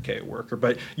 500K a worker.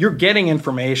 But you're getting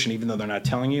information even though they're not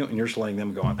telling you, and you're just letting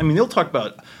them go on. I mean, they'll talk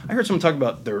about, I heard someone talk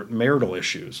about their marital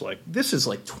issues. Like, this is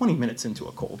like 20 minutes into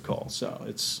a cold call. So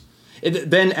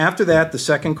then after that, the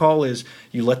second call is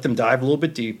you let them dive a little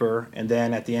bit deeper, and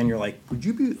then at the end you're like,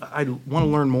 I want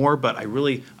to learn more, but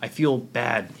I feel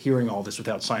bad hearing all this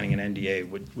without signing an NDA.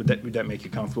 Would that make you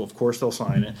comfortable? Of course they'll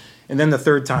sign it. And then the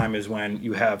third time is when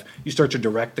you start to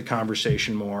direct the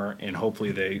conversation more, and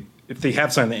hopefully if they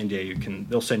have signed the NDA,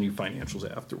 they'll send you financials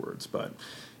afterwards. But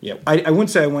yeah, I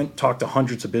wouldn't say I went and talked to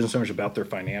hundreds of business owners about their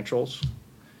financials,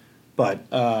 but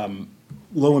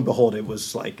lo and behold, it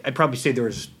was like, I'd probably say there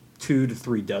was 2 to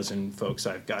 3 dozen folks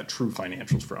I've got true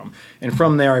financials from. And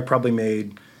from there, I probably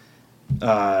made,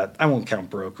 I won't count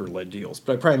broker-led deals,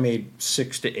 but I probably made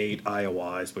 6 to 8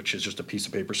 IOIs, which is just a piece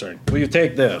of paper saying, will you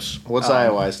take this? What's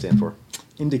IOI stand for?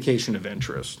 Indication of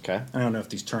interest. Okay. I don't know if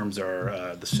these terms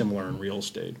are similar in real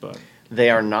estate, but. They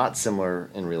are not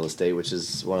similar in real estate, which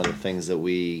is one of the things that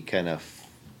we kind of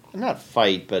not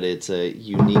fight, but it's a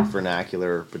unique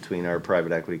vernacular between our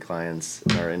private equity clients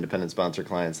and our independent sponsor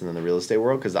clients and then the real estate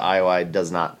world, because the IOI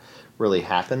does not really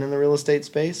happen in the real estate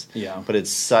space. Yeah. But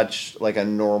it's such like a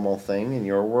normal thing in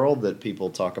your world that people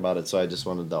talk about it. So I just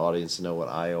wanted the audience to know what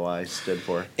IOI stood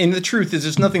for. And the truth is,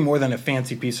 it's nothing more than a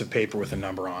fancy piece of paper with a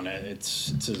number on it.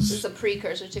 It's a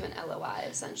precursor to an LOI,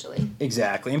 essentially.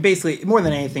 Exactly. And basically, more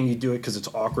than anything, you do it because it's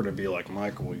awkward to be like,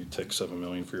 Michael, will you take $7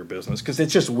 million for your business? Because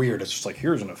it's just weird. It's just like,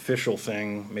 here's an official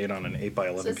thing made on an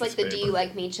 8x11 So it's like piece the of do paper. you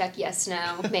like me check, yes,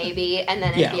 no, maybe, and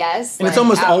then Yeah. if yes, And it's like,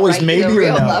 almost I'll always write you maybe the or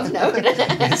real no. love note.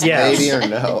 Yes. Maybe or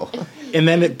no. And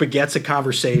then it begets a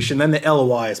conversation. Then the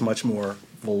LOI is much more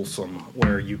fulsome,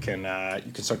 where you can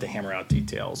start to hammer out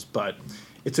details. But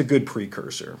it's a good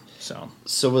precursor. So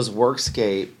was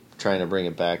Workscape, trying to bring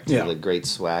it back to Yeah. the great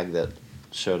swag that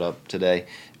showed up today,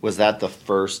 was that the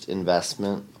first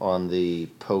investment on the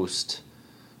post,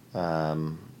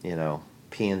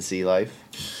 PNC life?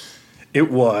 It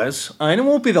was, and it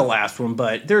won't be the last one,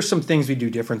 but there's some things we do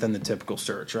different than the typical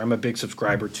searcher. I'm a big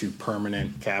subscriber to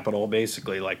permanent capital,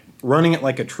 basically, like running it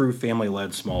like a true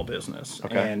family-led small business.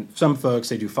 Okay. And some folks,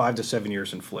 they do 5 to 7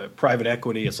 years and flip. Private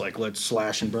equity, it's like, let's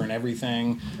slash and burn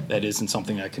everything. That isn't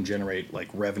something that can generate like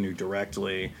revenue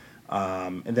directly.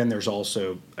 And then there's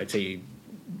also, I'd say,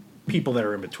 people that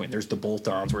are in between. There's the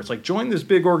bolt-ons where it's like, join this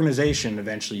big organization,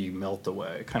 eventually you melt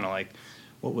away. Kind of like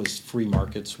what was free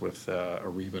markets with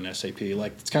Ariba and SAP.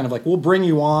 Like, it's kind of like, we'll bring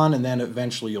you on, and then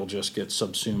eventually you'll just get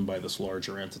subsumed by this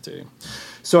larger entity.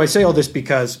 So I say all this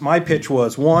because my pitch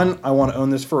was, 1, I want to own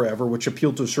this forever, which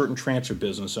appealed to a certain tranche of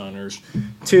business owners.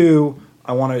 2,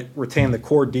 I want to retain the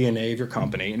core DNA of your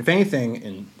company. And if anything,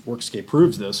 and Workscape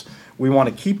proves this, we want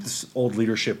to keep this old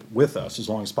leadership with us as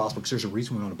long as possible, because there's a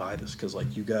reason we want to buy this, because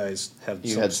like you guys have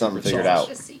had something secret figured sauce. out.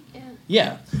 Just, yeah.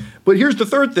 Yeah. But here's the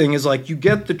third thing is like you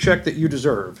get the check that you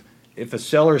deserve. If a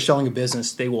seller is selling a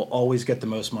business, they will always get the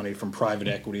most money from private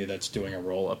equity that's doing a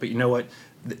roll-up. But you know what?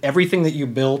 Everything that you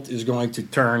built is going to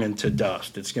turn into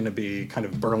dust. It's going to be kind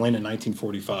of Berlin in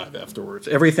 1945 afterwards.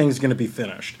 Everything's going to be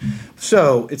finished.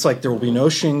 So it's like there will be no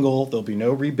shingle. There'll be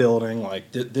no rebuilding.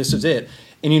 Like this is it.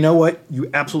 And you know what? You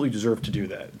absolutely deserve to do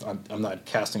that. I'm not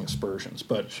casting aspersions.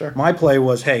 But Sure. My play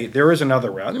was, hey, there is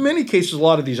another route. In many cases, a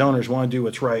lot of these owners want to do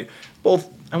what's right. Both,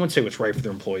 I wouldn't say what's right for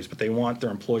their employees, but they want their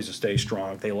employees to stay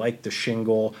strong. They like the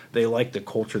shingle. They like the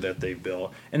culture that they've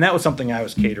built. And that was something I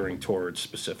was catering towards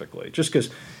specifically. Just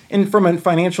because, and from a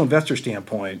financial investor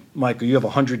standpoint, Michael, you have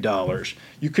 $100.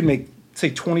 You could make, say,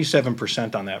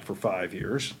 27% on that for 5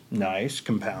 years. Nice,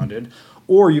 compounded.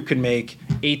 Or you can make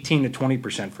 18 to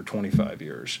 20% for 25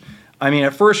 years. I mean,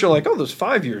 at first you're like, oh, those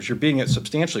 5 years, you're beating it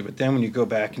substantially. But then when you go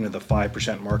back into the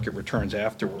 5% market returns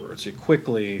afterwards,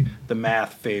 the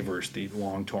math favors the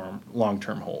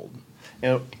long-term hold.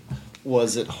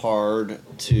 Was it hard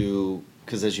to,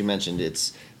 because as you mentioned,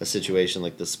 it's a situation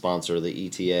like the sponsor, the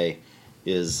ETA,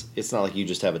 it's not like you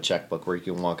just have a checkbook where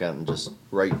you can walk out and just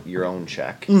write your own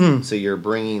check. Mm-hmm. So you're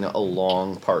bringing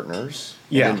along partners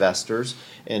and Yeah. investors,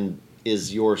 and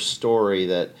is your story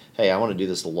that, hey, I want to do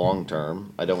this long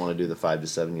term. I don't want to do the 5 to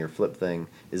 7 year flip thing.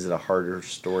 Is it a harder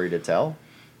story to tell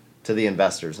to the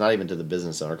investors, not even to the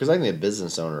business owner? Because I think the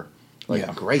business owner, like,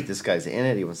 Yeah. great, this guy's in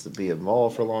it. He wants to be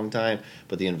involved for a long time.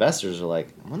 But the investors are like,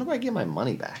 when do I get my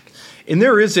money back? And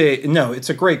it's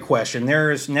a great question.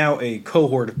 There is now a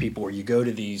cohort of people where you go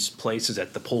to these places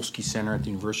at the Polsky Center at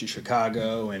the University of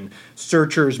Chicago, and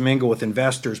searchers mingle with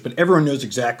investors, but everyone knows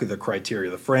exactly the criteria.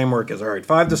 The framework is, all right,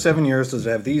 5 to 7 years, does it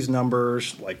have these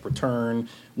numbers, like return,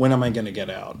 when am I going to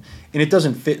get out? And it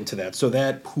doesn't fit into that. So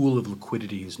that pool of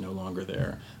liquidity is no longer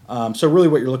there. So really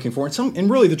what you're looking for,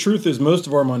 and really the truth is most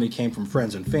of our money came from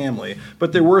friends and family,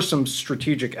 but there were some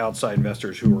strategic outside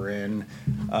investors who were in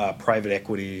private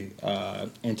equity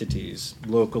entities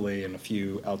locally and a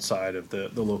few outside of the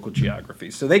local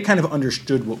geography. So they kind of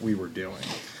understood what we were doing.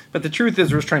 But the truth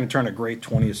is we're just trying to turn a great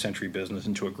 20th century business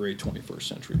into a great 21st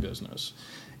century business.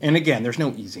 And again, there's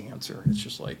no easy answer. It's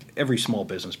just like every small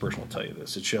business person will tell you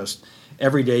this. It's just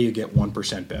every day you get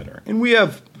 1% better. And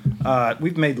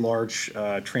we've made large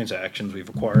transactions. We've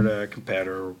acquired a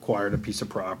competitor, acquired a piece of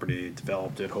property,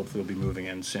 developed it. Hopefully we'll be moving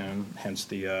in soon, hence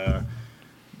the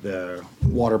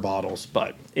water bottles.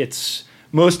 But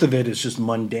most of it is just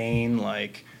mundane,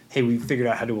 like, hey, we figured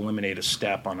out how to eliminate a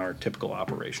step on our typical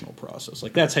operational process.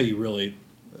 Like, that's how you really,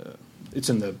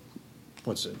 it's in the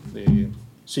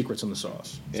secrets in the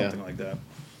sauce, something like that.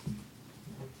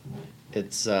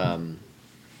 It's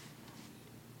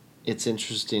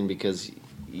interesting because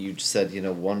you said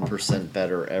 1%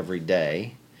 better every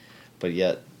day, but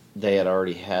yet they had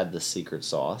already had the secret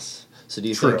sauce. So do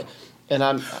you think? And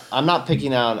I'm not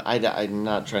picking out. I'm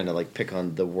not trying to like pick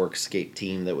on the Workscape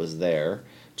team that was there.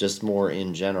 Just more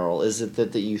in general. Is it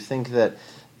that you think that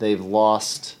they've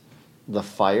lost the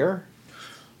fire,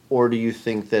 or do you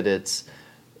think that it's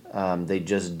they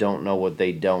just don't know what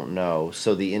they don't know?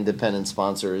 So the independent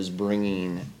sponsor is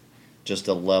bringing just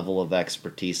a level of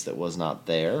expertise that was not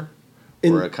there,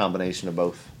 or a combination of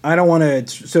both? I don't want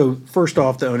to. So first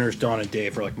off, the owners, Don and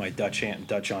Dave, are like my Dutch aunt and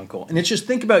Dutch uncle, and it's just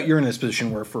think about you're in this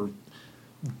position where for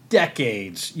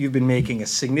decades you've been making a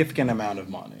significant amount of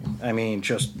money. I mean,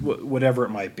 just whatever it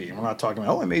might be. We're not talking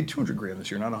about, I made $200,000 this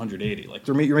year, not 180. Like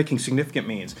you're making significant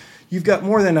means. You've got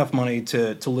more than enough money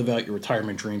to live out your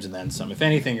retirement dreams and then some. If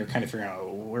anything, you're kind of figuring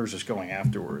out, where's this going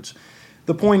afterwards?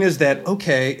 The point is that,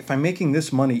 okay, if I'm making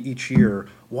this money each year,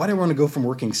 why do I want to go from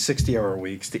working 60-hour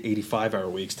weeks to 85-hour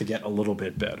weeks to get a little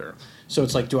bit better? So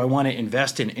it's like, do I want to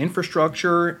invest in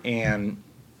infrastructure and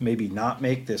maybe not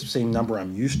make this same number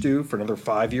I'm used to for another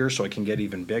 5 years so I can get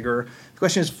even bigger? The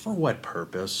question is, for what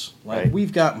purpose? Like, right.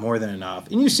 We've got more than enough.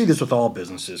 And you see this with all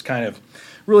businesses, kind of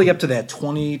really up to that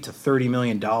 $20 to $30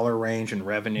 million range in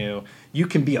revenue. You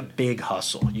can be a big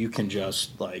hustle. You can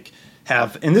just like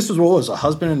have, and this as well as a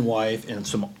husband and wife and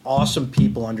some awesome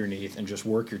people underneath and just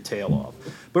work your tail off.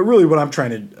 But really what I'm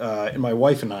trying to, and my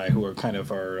wife and I, who are kind of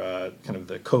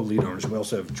the co-lead owners, we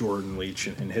also have Jordan Leach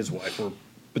and his wife. We're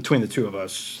between the two of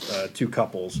us, two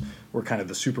couples, we're kind of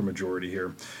the super majority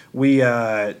here. We,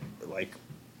 our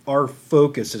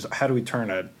focus is how do we turn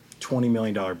a $20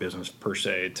 million business per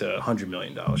se to $100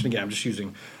 million? And again, I'm just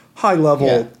using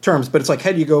high-level terms, but it's like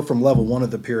how do you go from level 1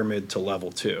 of the pyramid to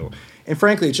level 2? And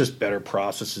frankly, it's just better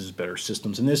processes, better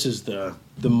systems, and this is the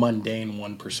mundane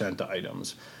 1%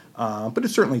 items. But it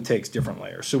certainly takes different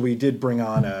layers. So we did bring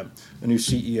on a new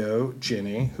CEO,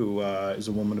 Ginny, who is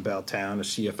a woman about town, a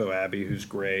CFO, Abby, who's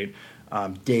great.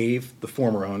 Dave, the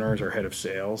former owner, is our head of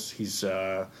sales. He's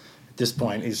at this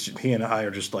point, he and I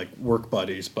are just like work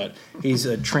buddies, but he's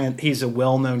a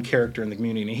well-known character in the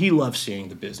community, and he loves seeing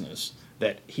the business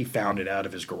that he founded out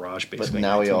of his garage, basically. But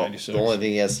now the only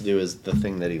thing he has to do is the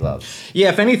thing that he loves. Yeah,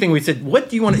 if anything, we said, what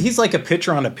do you want? He's like a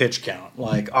pitcher on a pitch count.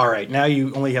 Like, all right, now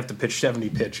you only have to pitch 70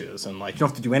 pitches, and like you don't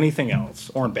have to do anything else.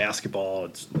 Or in basketball,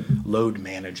 it's load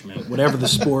management, whatever the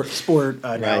sport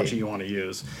analogy you want to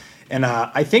use. And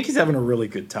I think he's having a really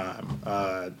good time.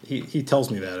 He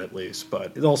tells me that at least.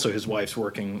 But also his wife's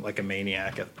working like a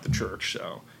maniac at the church,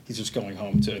 so he's just going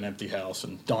home to an empty house,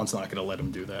 and Dawn's not going to let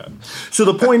him do that. So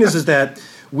the point is that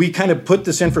we kind of put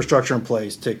this infrastructure in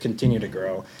place to continue to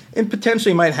grow. And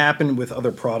potentially might happen with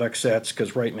other product sets,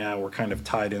 because right now we're kind of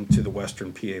tied into the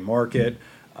Western PA market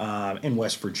in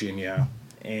West Virginia.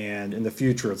 And in the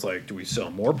future, it's like, do we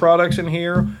sell more products in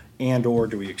here, and or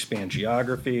do we expand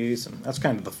geographies? And that's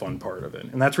kind of the fun part of it.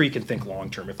 And that's where you can think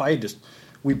long term. If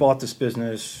we bought this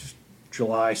business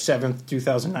July 7th,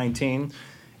 2019.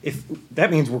 If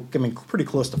that means we're coming pretty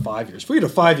close to 5 years. If we had a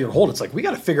 5-year hold, it's like we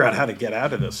got to figure out how to get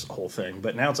out of this whole thing.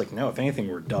 But now it's like, no, if anything,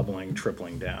 we're doubling,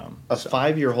 tripling down. A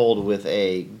 5-year hold with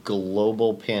a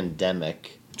global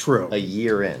pandemic. True. A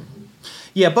year in.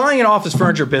 Yeah, buying an office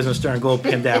furniture business during a global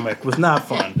pandemic was not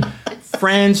fun.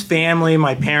 Friends, family,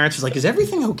 my parents was like, "Is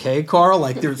everything okay, Carl?"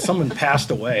 Like, there's someone passed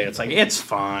away. It's like, it's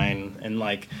fine. And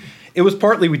like, it was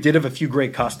partly we did have a few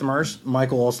great customers.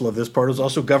 Michael also loved this part. It was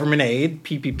also government aid,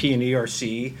 PPP and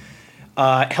ERC.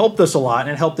 Helped us a lot,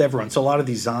 and it helped everyone. So a lot of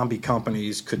these zombie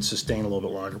companies could sustain a little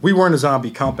bit longer. We weren't a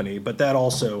zombie company, but that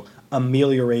also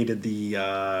ameliorated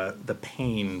the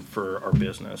pain for our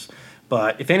business.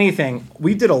 But if anything,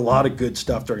 we did a lot of good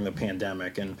stuff during the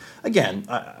pandemic. And again,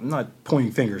 I'm not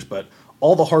pointing fingers, but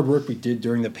all the hard work we did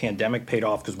during the pandemic paid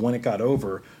off because when it got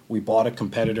over, we bought a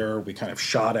competitor, we kind of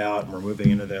shot out, and we're moving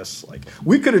into this. Like,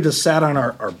 we could have just sat on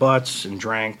our butts and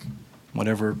drank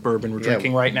whatever bourbon we're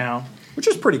drinking right now, which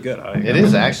is pretty good. It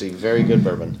is actually very good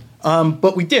bourbon.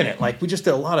 But we didn't. Like, we just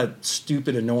did a lot of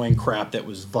stupid, annoying crap that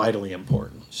was vitally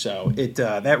important. So it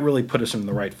that really put us in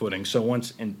the right footing. So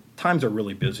and times are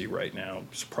really busy right now,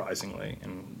 surprisingly,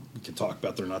 and we can talk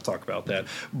about that or not talk about that.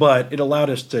 But it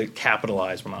allowed us to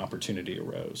capitalize when opportunity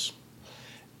arose.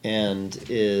 And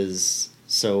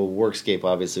so Workscape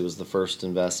obviously was the first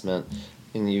investment,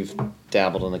 and you've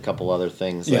dabbled in a couple other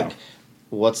things. Yeah. Like,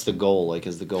 what's the goal? Like,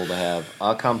 is the goal to have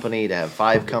a company, to have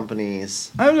 5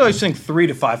 companies? I always think 3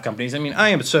 to 5 companies. I mean, I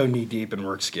am so knee deep in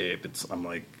Workscape. I'm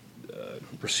like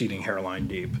receding hairline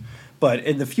deep. But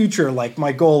in the future, like,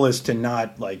 my goal is to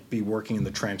not like be working in the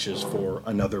trenches for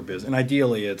another business. And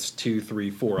ideally, it's 2,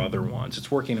 3, 4 other ones. It's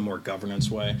working in a more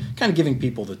governance way, kind of giving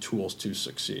people the tools to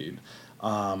succeed.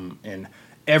 And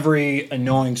every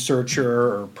annoying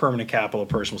searcher or permanent capital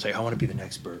person will say, "I want to be the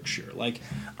next Berkshire." Like,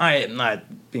 I am not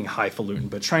being highfalutin,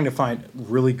 but trying to find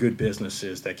really good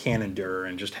businesses that can endure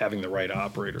and just having the right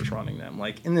operators running them.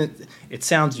 Like, it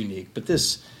sounds unique, but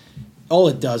all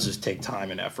it does is take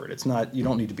time and effort. It's not, you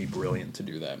don't need to be brilliant to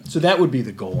do that. So that would be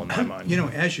the goal in my mind. You know,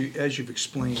 as you've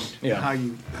explained how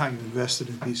you invested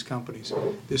in these companies,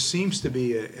 there seems to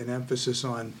be an emphasis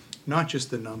on not just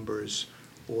the numbers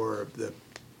or the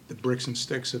bricks and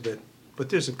sticks of it, but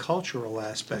there's a cultural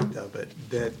aspect of it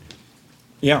that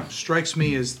strikes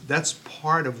me as that's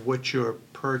part of what you're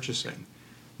purchasing.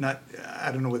 Not,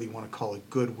 I don't know whether you want to call it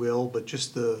goodwill, but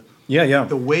just the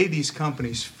way these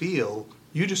companies feel.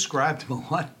 You described them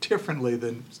a lot differently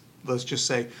than, let's just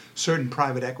say, certain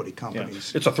private equity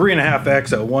companies. Yeah. It's a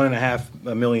 3.5x, a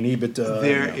 1.5 million EBITDA.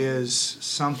 There is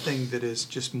something that is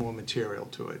just more material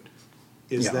to it.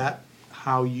 Is that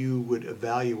how you would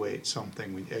evaluate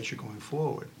something as you're going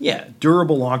forward? Yeah,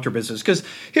 durable long-term business. Because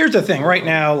here's the thing. Right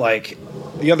now, like,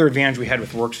 the other advantage we had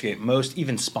with Workscape, most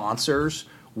even sponsors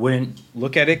wouldn't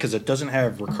look at it because it doesn't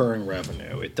have recurring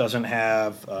revenue. It doesn't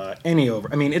have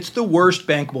it's the worst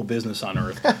bankable business on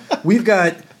earth. We've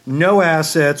got no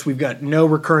assets. We've got no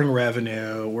recurring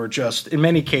revenue. We're just, in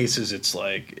many cases, it's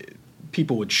like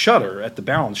people would shudder at the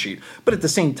balance sheet. But at the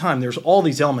same time, there's all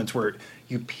these elements where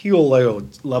you peel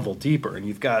level deeper, and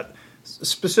you've got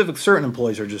certain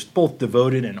employees are just both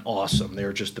devoted and awesome.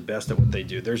 They're just the best at what they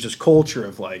do. There's this culture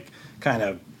of like kind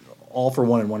of all for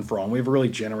one and one for all. And we have a really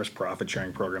generous profit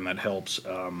sharing program that helps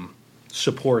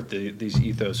support these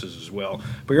ethoses as well.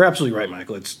 But you're absolutely right,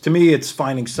 Michael. To me, it's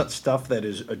finding stuff that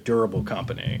is a durable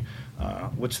company.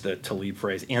 What's the Talib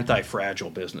phrase?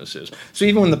 Anti-fragile businesses. So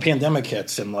even when the pandemic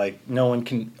hits and like no one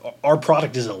can, our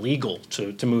product is illegal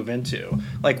to move into.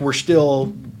 Like, we're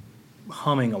still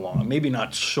humming along, maybe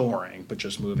not soaring, but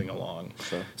just moving along.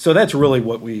 Sure. So that's really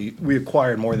what we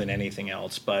acquired more than anything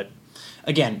else. But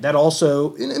again, that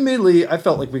also, admittedly, I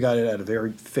felt like we got it at a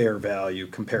very fair value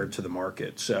compared to the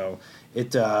market. So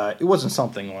it wasn't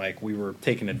something like we were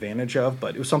taken advantage of,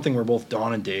 but it was something where both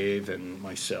Dawn and Dave and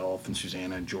myself and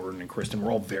Susanna and Jordan and Kristen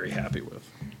were all very happy with.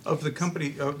 Of the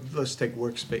company, let's take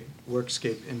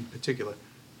Workscape in particular.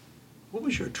 What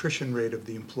was your attrition rate of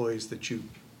the employees that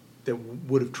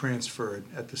would have transferred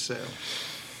at the sale?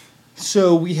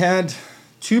 So we had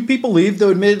 2 people leave, though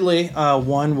admittedly,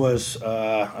 one was,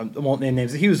 I won't name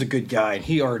names, he was a good guy, and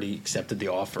he already accepted the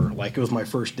offer. Like, it was my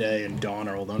first day, and Dawn,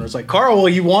 our old owner, was like, "Carl, well,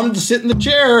 you wanted to sit in the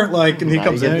chair." Like, and he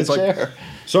comes in, and he's like,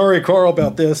 "Sorry, Carl,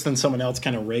 about this." Then someone else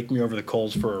kind of raked me over the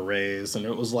coals for a raise, and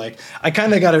it was like, I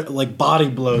kind of got it like body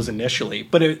blows initially,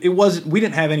 but it wasn't, we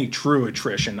didn't have any true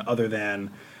attrition other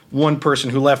than one person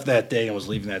who left that day and was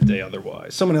leaving that day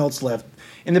otherwise. Someone else left.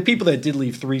 And the people that did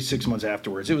leave 3-6 months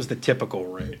afterwards, it was the typical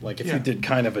rate. Like, if you did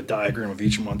kind of a diagram of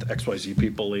each month, XYZ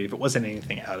people leave, it wasn't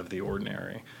anything out of the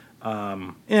ordinary.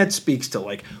 And it speaks to,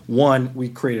 like, one, we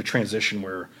create a transition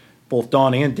where both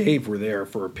Dawn and Dave were there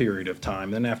for a period of time.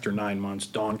 Then after 9 months,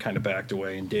 Dawn kind of backed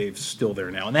away, and Dave's still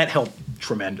there now. And that helped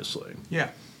tremendously. Yeah,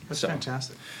 that's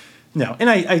fantastic. No, and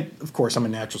I of course, I'm a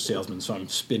natural salesman, so I'm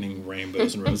spinning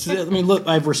rainbows and roses. I mean, look,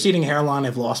 I have receding hairline,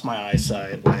 I've lost my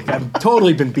eyesight. Like, I've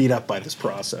totally been beat up by this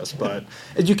process, but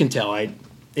as you can tell,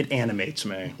 it animates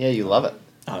me. Yeah, you love it.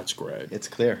 Oh, it's great. It's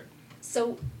clear.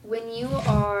 So when you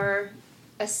are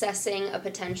assessing a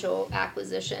potential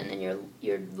acquisition and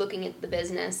you're looking at the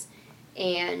business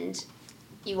and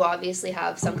you obviously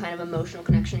have some kind of emotional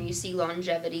connection, you see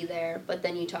longevity there, but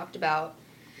then you talked about,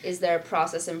 is there a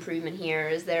process improvement here?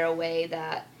 Is there a way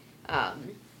that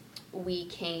we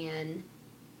can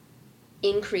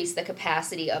increase the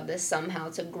capacity of this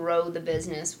somehow to grow the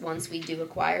business once we do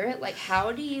acquire it? Like,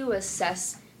 how do you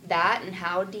assess that, and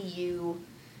how do you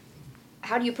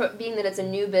being that it's a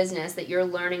new business that you're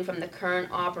learning from the current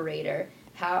operator,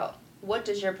 what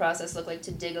does your process look like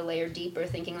to dig a layer deeper,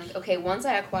 thinking like, okay, once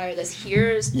I acquire this,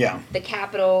 here's the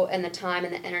capital and the time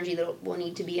and the energy that will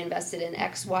need to be invested in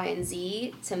X, Y, and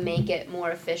Z to make it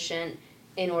more efficient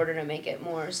in order to make it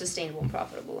more sustainable and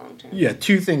profitable long term? Yeah,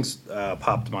 two things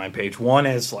popped to mind, Paige. One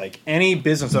is like any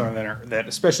business owner that,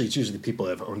 especially it's usually people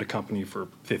that have owned a company for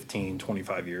 15,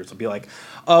 25 years, will be like,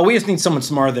 we just need someone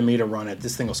smarter than me to run it.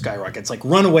 This thing will skyrocket. It's like,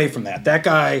 run away from that. That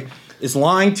guy is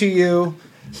lying to you.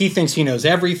 He thinks he knows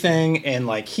everything, and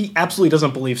like he absolutely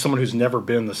doesn't believe someone who's never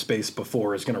been in the space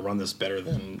before is going to run this better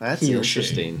than That's he or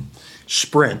interesting. she.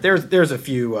 Sprint. There's a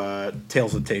few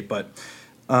tales of tape, but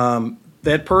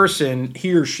that person,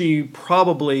 he or she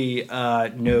probably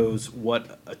knows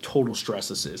what a total stress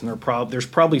this is, and there's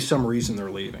probably some reason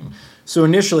they're leaving. So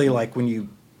initially, like when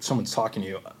someone's talking to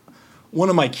you, one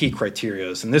of my key criteria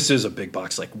is, and this is a big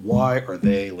box, like, why are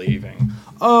they leaving?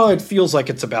 Oh, it feels like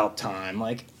it's about time.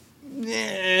 Like,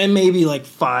 maybe like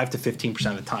 5 to 15%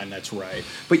 of the time that's right.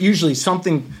 But usually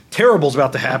something terrible is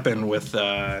about to happen with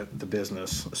the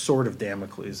business. A sword of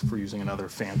Damocles, if we're using another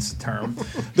fancy term.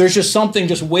 There's just something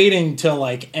just waiting to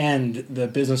like end the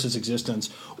business's existence,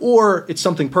 or it's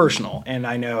something personal. And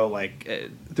I know like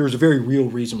there's a very real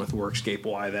reason with Workscape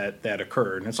why that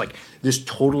occurred. And it's like, this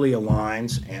totally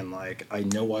aligns, and like I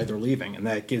know why they're leaving. And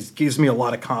that gives me a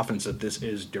lot of confidence that this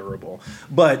is durable.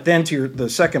 But then to the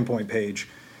second point, Paige,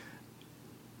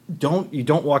 you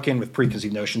don't walk in with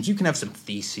preconceived notions. You can have some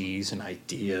theses and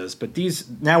ideas, but these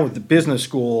now with the business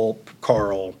school,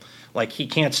 Carl, like he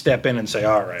can't step in and say,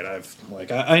 all right,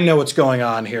 I know what's going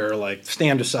on here, like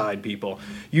stand aside, people.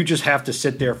 You just have to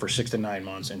sit there for 6 to 9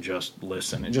 months and just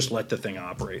listen and just let the thing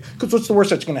operate. Because what's the worst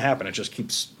that's going to happen? It just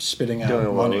keeps spitting out Doing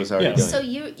what money. it was already doing. So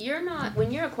you're not,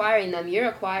 when you're acquiring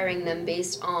them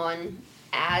based on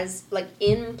as like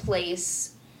in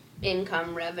place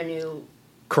income revenue.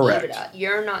 Correct. EBITDA.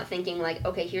 You're not thinking like,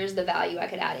 okay, here's the value I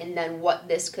could add, and then what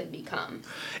this could become.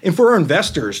 And for our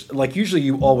investors, like usually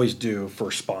you always do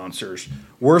for sponsors,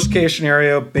 worst case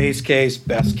scenario, base case,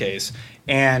 best case.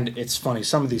 And it's funny,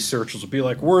 some of these searches will be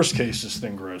like, worst case, this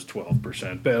thing grows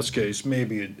 12%. Best case,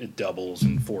 maybe it doubles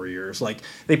in 4 years. Like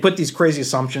they put these crazy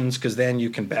assumptions because then you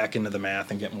can back into the math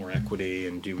and get more equity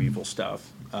and do evil stuff.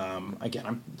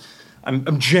 Again,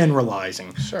 I'm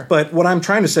generalizing. Sure. But what I'm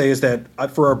trying to say is that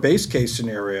for our base case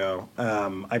scenario,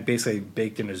 I basically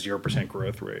baked in a 0%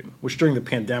 growth rate, which during the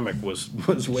pandemic was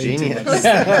way Genius. too much. Was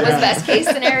best case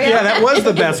scenario? Yeah, that was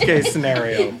the best case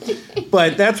scenario.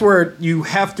 But that's where you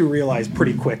have to realize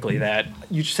pretty quickly that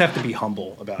you just have to be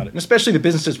humble about it. And especially the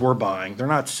businesses we're buying, they're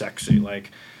not sexy.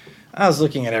 Like, I was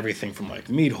looking at everything from like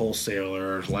meat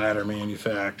wholesalers, ladder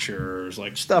manufacturers,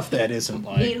 like stuff that isn't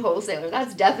like Meat wholesaler,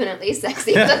 that's definitely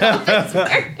sexy. Yeah,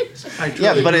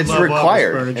 but it's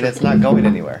required, and it's not going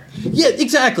anywhere. Yeah,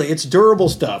 exactly. It's durable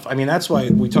stuff. I mean, that's why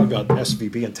we talk about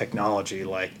SVB and technology.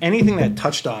 Like anything that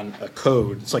touched on a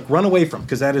code, it's like run away from,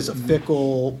 because that is a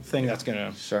fickle thing that's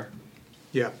gonna. Sure.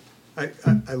 Yeah,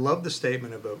 I love the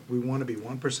statement about we want to be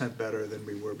 1% better than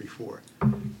we were before.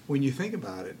 When you think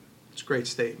about it, it's a great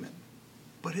statement,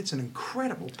 but it's an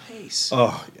incredible pace.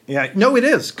 Oh yeah, no, it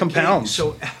is compounds.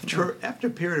 So after a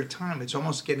period of time, it's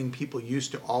almost getting people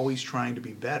used to always trying to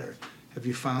be better. Have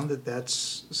you found that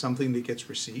that's something that gets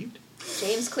received?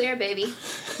 James Clear, baby.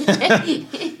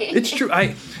 It's true.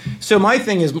 So my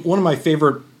thing is one of my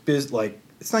favorite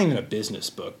it's not even a business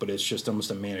book, but it's just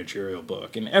almost a managerial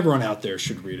book, and everyone out there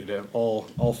should read it.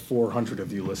 All 400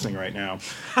 of you listening right now.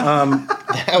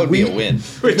 That would be a win.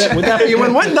 Would that be a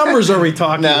win? What numbers are we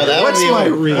talking No, about? that would What's be a my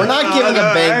win. read? We're not giving the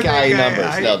bank guy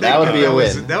numbers. No, that would be a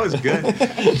win. That was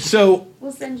good. So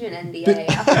We'll send you an NDA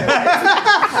afterwards.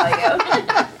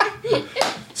 How you go.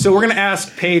 So we're going to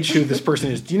ask Paige who this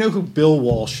person is. Do you know who Bill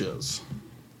Walsh is?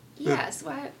 Yes,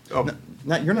 what? Oh,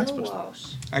 You're not Bill supposed to.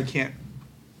 Walsh. I can't.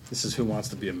 This is Who Wants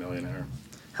to Be a Millionaire.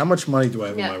 How much money do I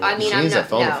have No, in my I wallet? mean, She I'm needs not. a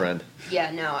phone no. a friend.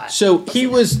 Yeah, no. So he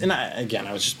was, and I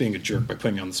was just being a jerk by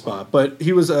putting me on the spot, but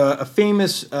he was a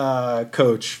famous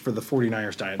coach for the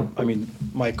 49ers. I mean,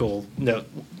 Michael, no,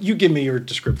 you give me your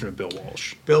description of Bill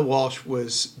Walsh. Bill Walsh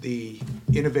was the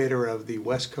innovator of the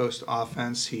West Coast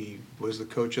offense. He was the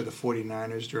coach of the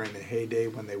 49ers during the heyday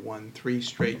when they won three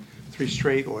straight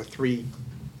or three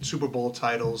Super Bowl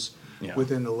titles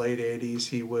within the late 80s.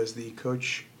 He was the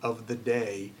coach of the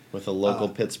day. With a local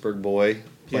Pittsburgh boy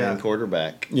playing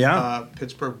quarterback. Yeah.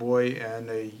 Pittsburgh boy and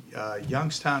a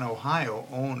Youngstown, Ohio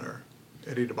owner,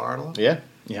 Eddie DeBartolo. Yeah.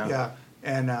 Yeah.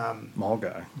 And Mall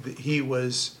guy. he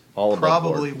was All above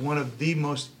probably board. one of the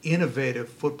most innovative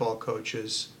football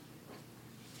coaches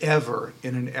ever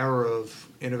in an era of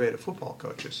innovative football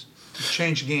coaches. He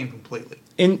changed the game completely.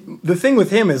 And the thing with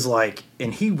him is like,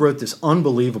 and he wrote this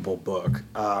unbelievable book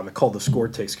called The Score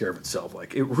Takes Care of Itself.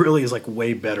 Like, it really is like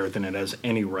way better than it has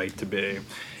any right to be.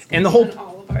 And the whole on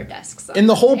all of our desks. And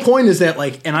the whole point is that,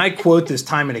 like, and I quote this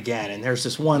time and again, and there's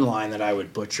this one line that I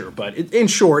would butcher, but in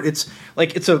short, it's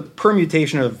like it's a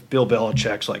permutation of Bill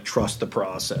Belichick's, like, trust the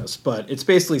process. But it's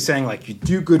basically saying, like, you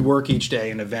do good work each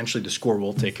day, and eventually the score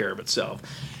will take care of itself.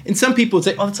 And some people would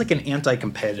say, oh, it's like an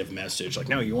anti-competitive message. Like,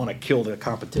 no, you want to kill the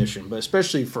competition. But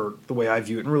especially for the way I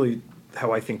view it, and really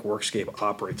how I think Workscape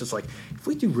operates, it's like, if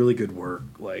we do really good work,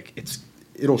 like,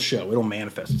 it'll show, it'll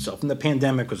manifest itself. And the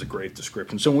pandemic was a great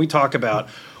description. So when we talk about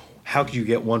how could you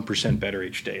get 1% better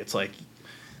each day, it's like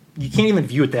you can't even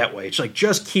view it that way. It's like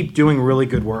just keep doing really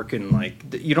good work, and like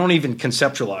you don't even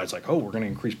conceptualize like, oh, we're going to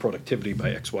increase productivity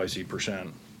by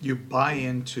XYZ%. You buy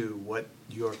into what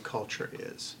your culture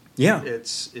is. Yeah.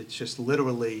 It's just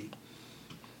literally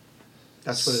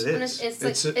that's what it And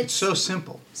is. it's so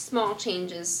simple. small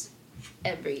changes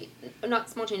not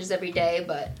small changes every day,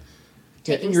 but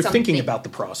Yeah, taking and you're thinking something- about the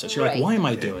process. You're Right. like, why am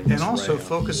I doing this? And also right now?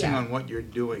 focusing Yeah. on what you're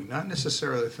doing, not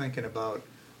necessarily thinking about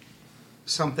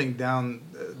something down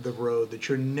the road that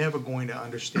you're never going to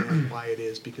understand why it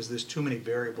is, because there's too many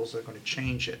variables that are going to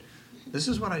change it. This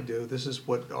is what I do. This is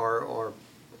what our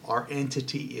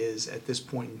entity is at this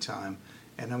point in time,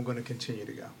 and I'm going to continue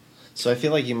to go. So I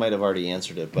feel like you might have already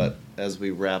answered it, but as we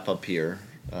wrap up here,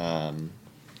 and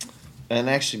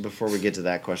actually before we get to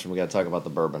that question, we got to talk about the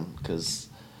bourbon, because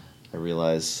I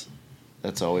realize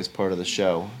that's always part of the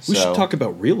show. We So- should talk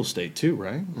about real estate too,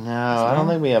 right? No, I don't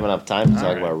think we have enough time to talk All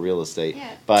right. about real estate. Yeah.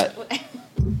 But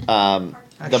the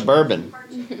Actually- bourbon. Part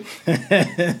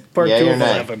Yeah, 2 you're of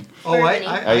not. 11. Oh,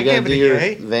 Bourbon-y. Are you gave gonna do it a your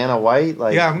yay. Vanna White?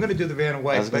 Like, Yeah, I'm going to do the Vanna I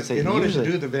White, was gonna but say, in order usually-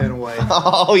 to do the Vanna White,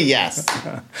 oh yes.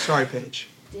 sorry, Paige.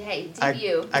 Hey, do I-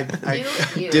 you? I-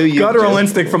 do you? Do you? Guttural Joe?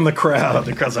 instinct from the crowd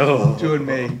because Doing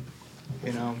me,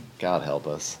 you know. God help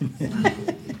us.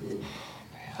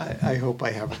 I hope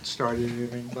I haven't started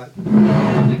anything, but.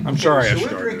 I'm sorry I So we're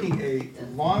started. drinking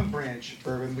a Long Branch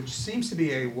bourbon, which seems to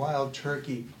be a Wild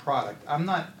Turkey product. I'm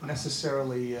not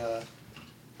necessarily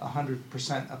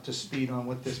 100% up to speed on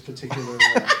what this particular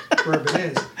bourbon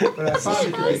is, but I found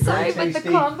it to I'm be sorry, very but the tasty.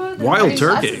 combo, the Wild green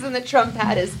turkey. glasses and the Trump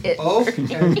hat is it. Oak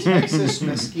and Texas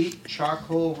mesquite,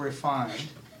 charcoal refined,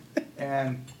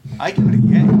 and I give it a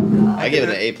yay. I give it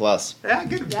an A+. Yeah, I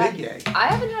give it a Yeah. big yay. I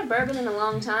haven't had bourbon in a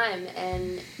long time,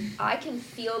 and I can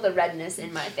feel the redness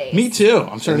in my face. Me too.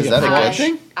 I'm starting Is to get that a good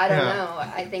flushing. I don't Yeah. know.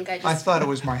 I think I just. I thought it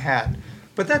was my hat,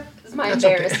 but It's my that's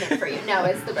okay. embarrassment for you. No,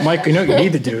 it's the redness. Mike, you know what you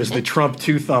need to do is the Trump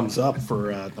 2 thumbs up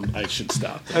for. I should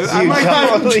stop. I might,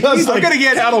 Just I'm like gonna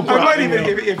get. cattle I might prod, even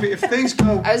you know. if things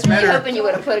go I was really better. hoping you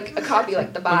would have put a copy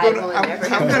like the I'm Bible gonna, in there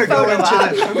for I'm him gonna to go photo into op.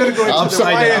 the. I'm gonna go into the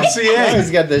Upside down. YMCA.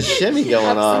 He's got this shimmy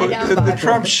going Upside on. down. The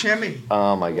Trump shimmy.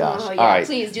 Oh my gosh. Oh yeah, All right.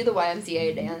 please do the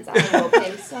YMCA dance. I will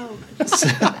pay so much for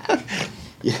that.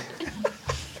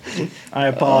 I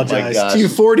apologize gosh. to you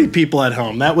 40 people at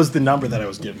home. That was the number that I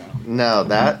was giving out. No,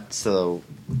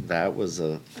 that was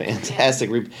a fantastic.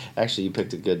 Actually, you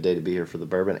picked a good day to be here for the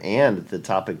bourbon, and the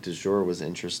topic du jour was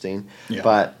interesting. Yeah.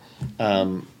 But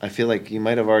I feel like you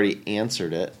might have already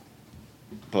answered it.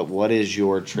 But what is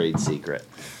your trade secret?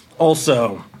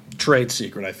 Also, trade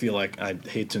secret. I feel like I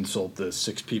hate to insult the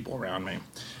 6 people around me.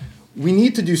 We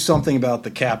need to do something about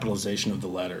the capitalization of the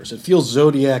letters. It feels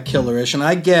Zodiac killerish, and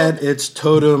I get it's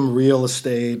totem, real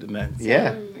estate, and that.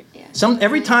 Yeah. Some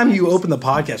every time you open the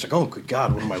podcast, like, oh good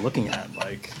God, what am I looking at?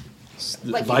 Like,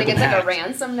 Like vibe you think it's like hack. a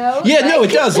ransom note? Yeah, no, Like-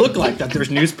 it does look like that. There's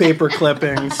newspaper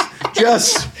clippings.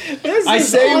 Just, I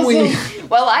say awesome.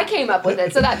 Well, I came up with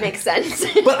it, so that makes sense.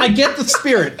 but I get the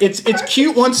spirit. It's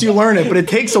cute once you learn it, but it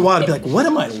takes a while to be like, what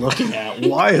am I looking at?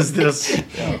 Why is this?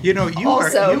 You know, you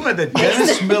Also- are the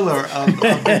Dennis Miller of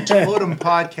the Totem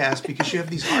podcast, because you have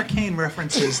these arcane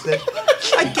references that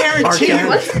I guarantee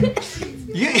Arcane.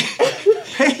 you.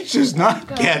 Page does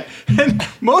not get, and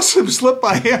most of them slip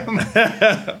by him.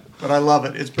 But I love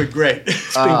it. It's been great.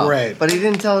 It's been great. But he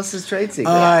didn't tell us his trade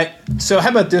secret. So how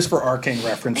about this for arcane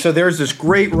reference? So there's this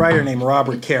great writer named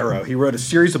Robert Caro. He wrote a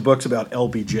series of books about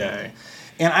LBJ.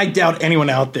 And I doubt anyone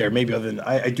out there, maybe other than,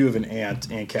 I do have an Aunt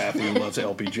Kathy, who loves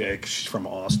LBJ because she's from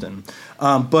Austin.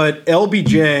 But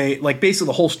LBJ, like basically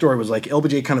the whole story was like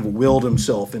LBJ kind of willed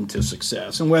himself into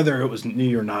success. And whether it was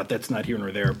me or not, that's not here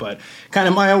nor there. But kind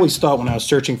of, I always thought when I was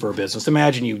searching for a business,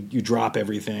 imagine you drop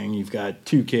everything, you've got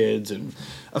 2 kids and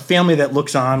a family that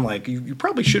looks on like you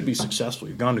probably should be successful.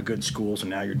 You've gone to good schools and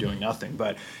now you're doing nothing.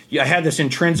 But I had this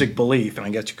intrinsic belief, and I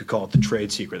guess you could call it the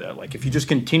trade secret, that like if you just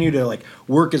continue to like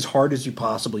work as hard as you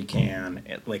possibly can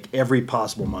at like every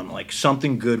possible moment, like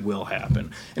something good will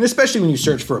happen. And especially when you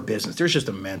search for a business, there's just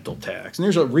a mental tax. And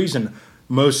there's a reason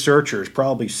most searchers,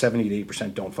 probably 70 to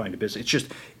 80%, don't find a business.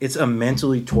 It's a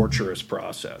mentally torturous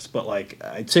process. But like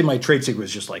I'd say my trade secret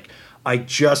is just like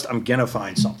I'm gonna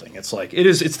find something. It's like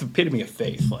it's the epitome of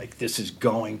faith. Like this is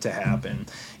going to happen.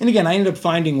 And again, I ended up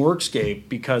finding Workscape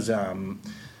because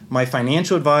my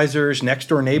financial advisor's next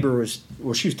door neighbor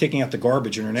she was taking out the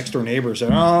garbage, and her next door neighbor said,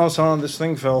 "Oh, son, this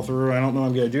thing fell through. I don't know what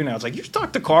I'm gonna do now." It's like, you should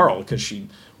talk to Carl, because she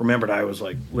remembered I was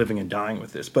like living and dying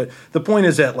with this. But the point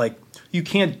is that like you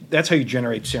can't. That's how you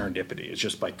generate serendipity. It's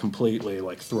just by completely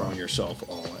like throwing yourself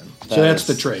all in. So that's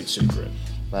the trade secret.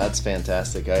 That's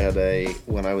fantastic.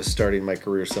 When I was starting my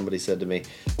career, somebody said to me,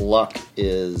 luck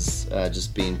is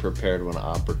just being prepared when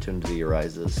opportunity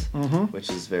arises, which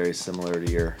is very similar to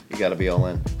you got to be all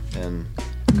in, and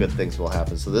good things will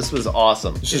happen. So this was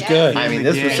awesome. This is good. I mean,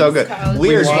 this was so good.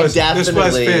 This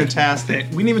was fantastic.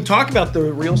 We didn't even talk about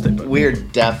the real estate book. We're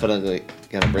definitely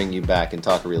going to bring you back and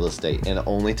talk real estate, and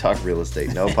only talk real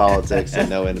estate. No politics and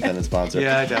no independent sponsor.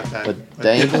 Yeah, I doubt that. But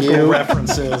thank you.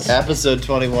 References. Episode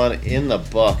 21 in the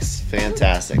books.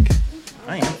 Fantastic.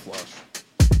 I am.